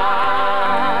life.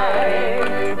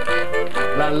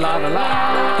 La la la la, la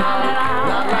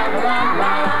la la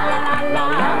la, la la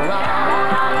la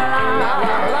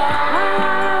la,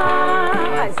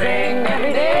 I sing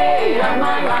every day of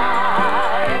my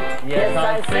life. Yes,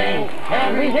 I sing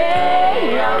every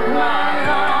day of my life.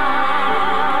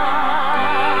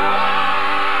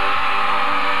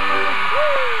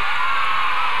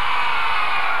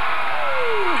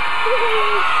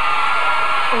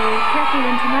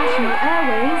 International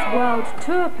Airways World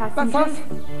Tour passengers,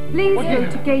 please go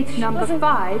to gate number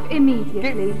 5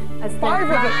 immediately, as their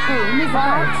flight home is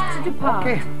about to depart.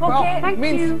 Okay, well, thank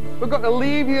means you. we've got to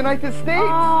leave the United States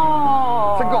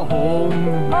Oh. to go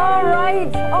home. All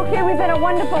right. Okay, we've been a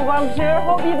wonderful world tour.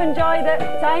 Hope you've enjoyed it.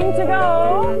 Time to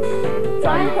go.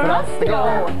 Time for us to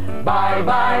go. Bye,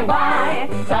 bye, bye.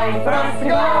 Time for us to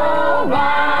go.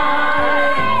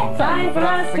 Bye. Time for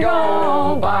us to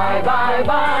go. Bye, bye,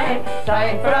 bye.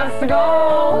 Time for us to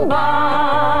go.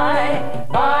 Bye.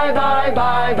 Bye, bye,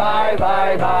 bye, bye,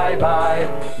 bye, bye, bye.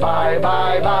 Bye,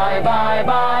 bye, bye, bye, bye,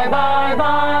 bye, bye,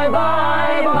 bye, bye.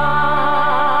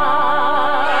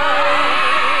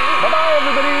 Bye-bye,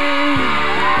 everybody.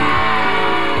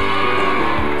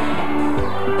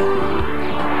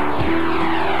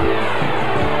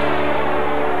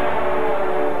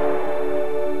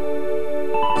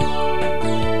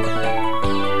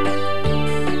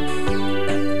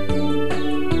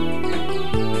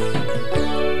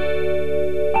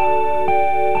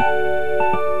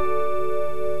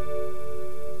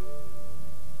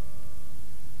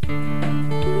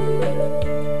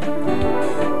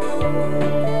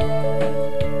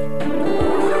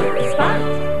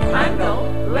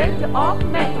 Of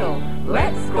metal,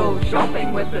 let's go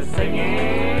shopping with the singing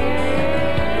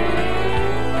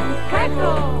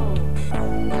kettle.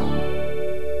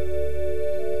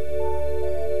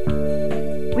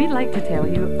 We'd like to tell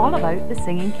you all about the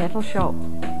Singing Kettle shop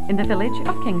in the village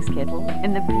of Kettle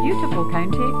in the beautiful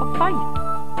county of Fife.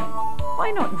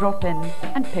 Why not drop in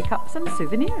and pick up some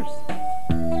souvenirs?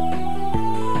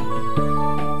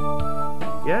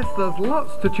 Yes, there's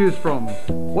lots to choose from.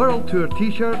 World Tour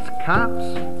t-shirts, caps,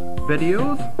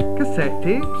 videos, cassette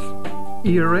tapes,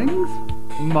 earrings,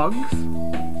 mugs,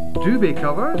 duvet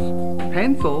covers,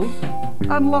 pencils,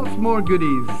 and lots more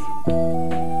goodies.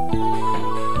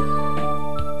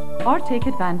 Or take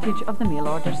advantage of the mail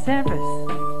order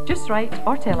service. Just write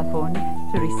or telephone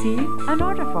to receive an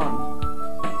order form.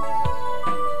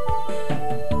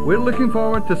 We're looking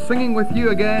forward to singing with you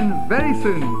again very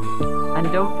soon.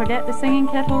 And don't forget the Singing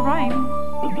Kettle rhyme.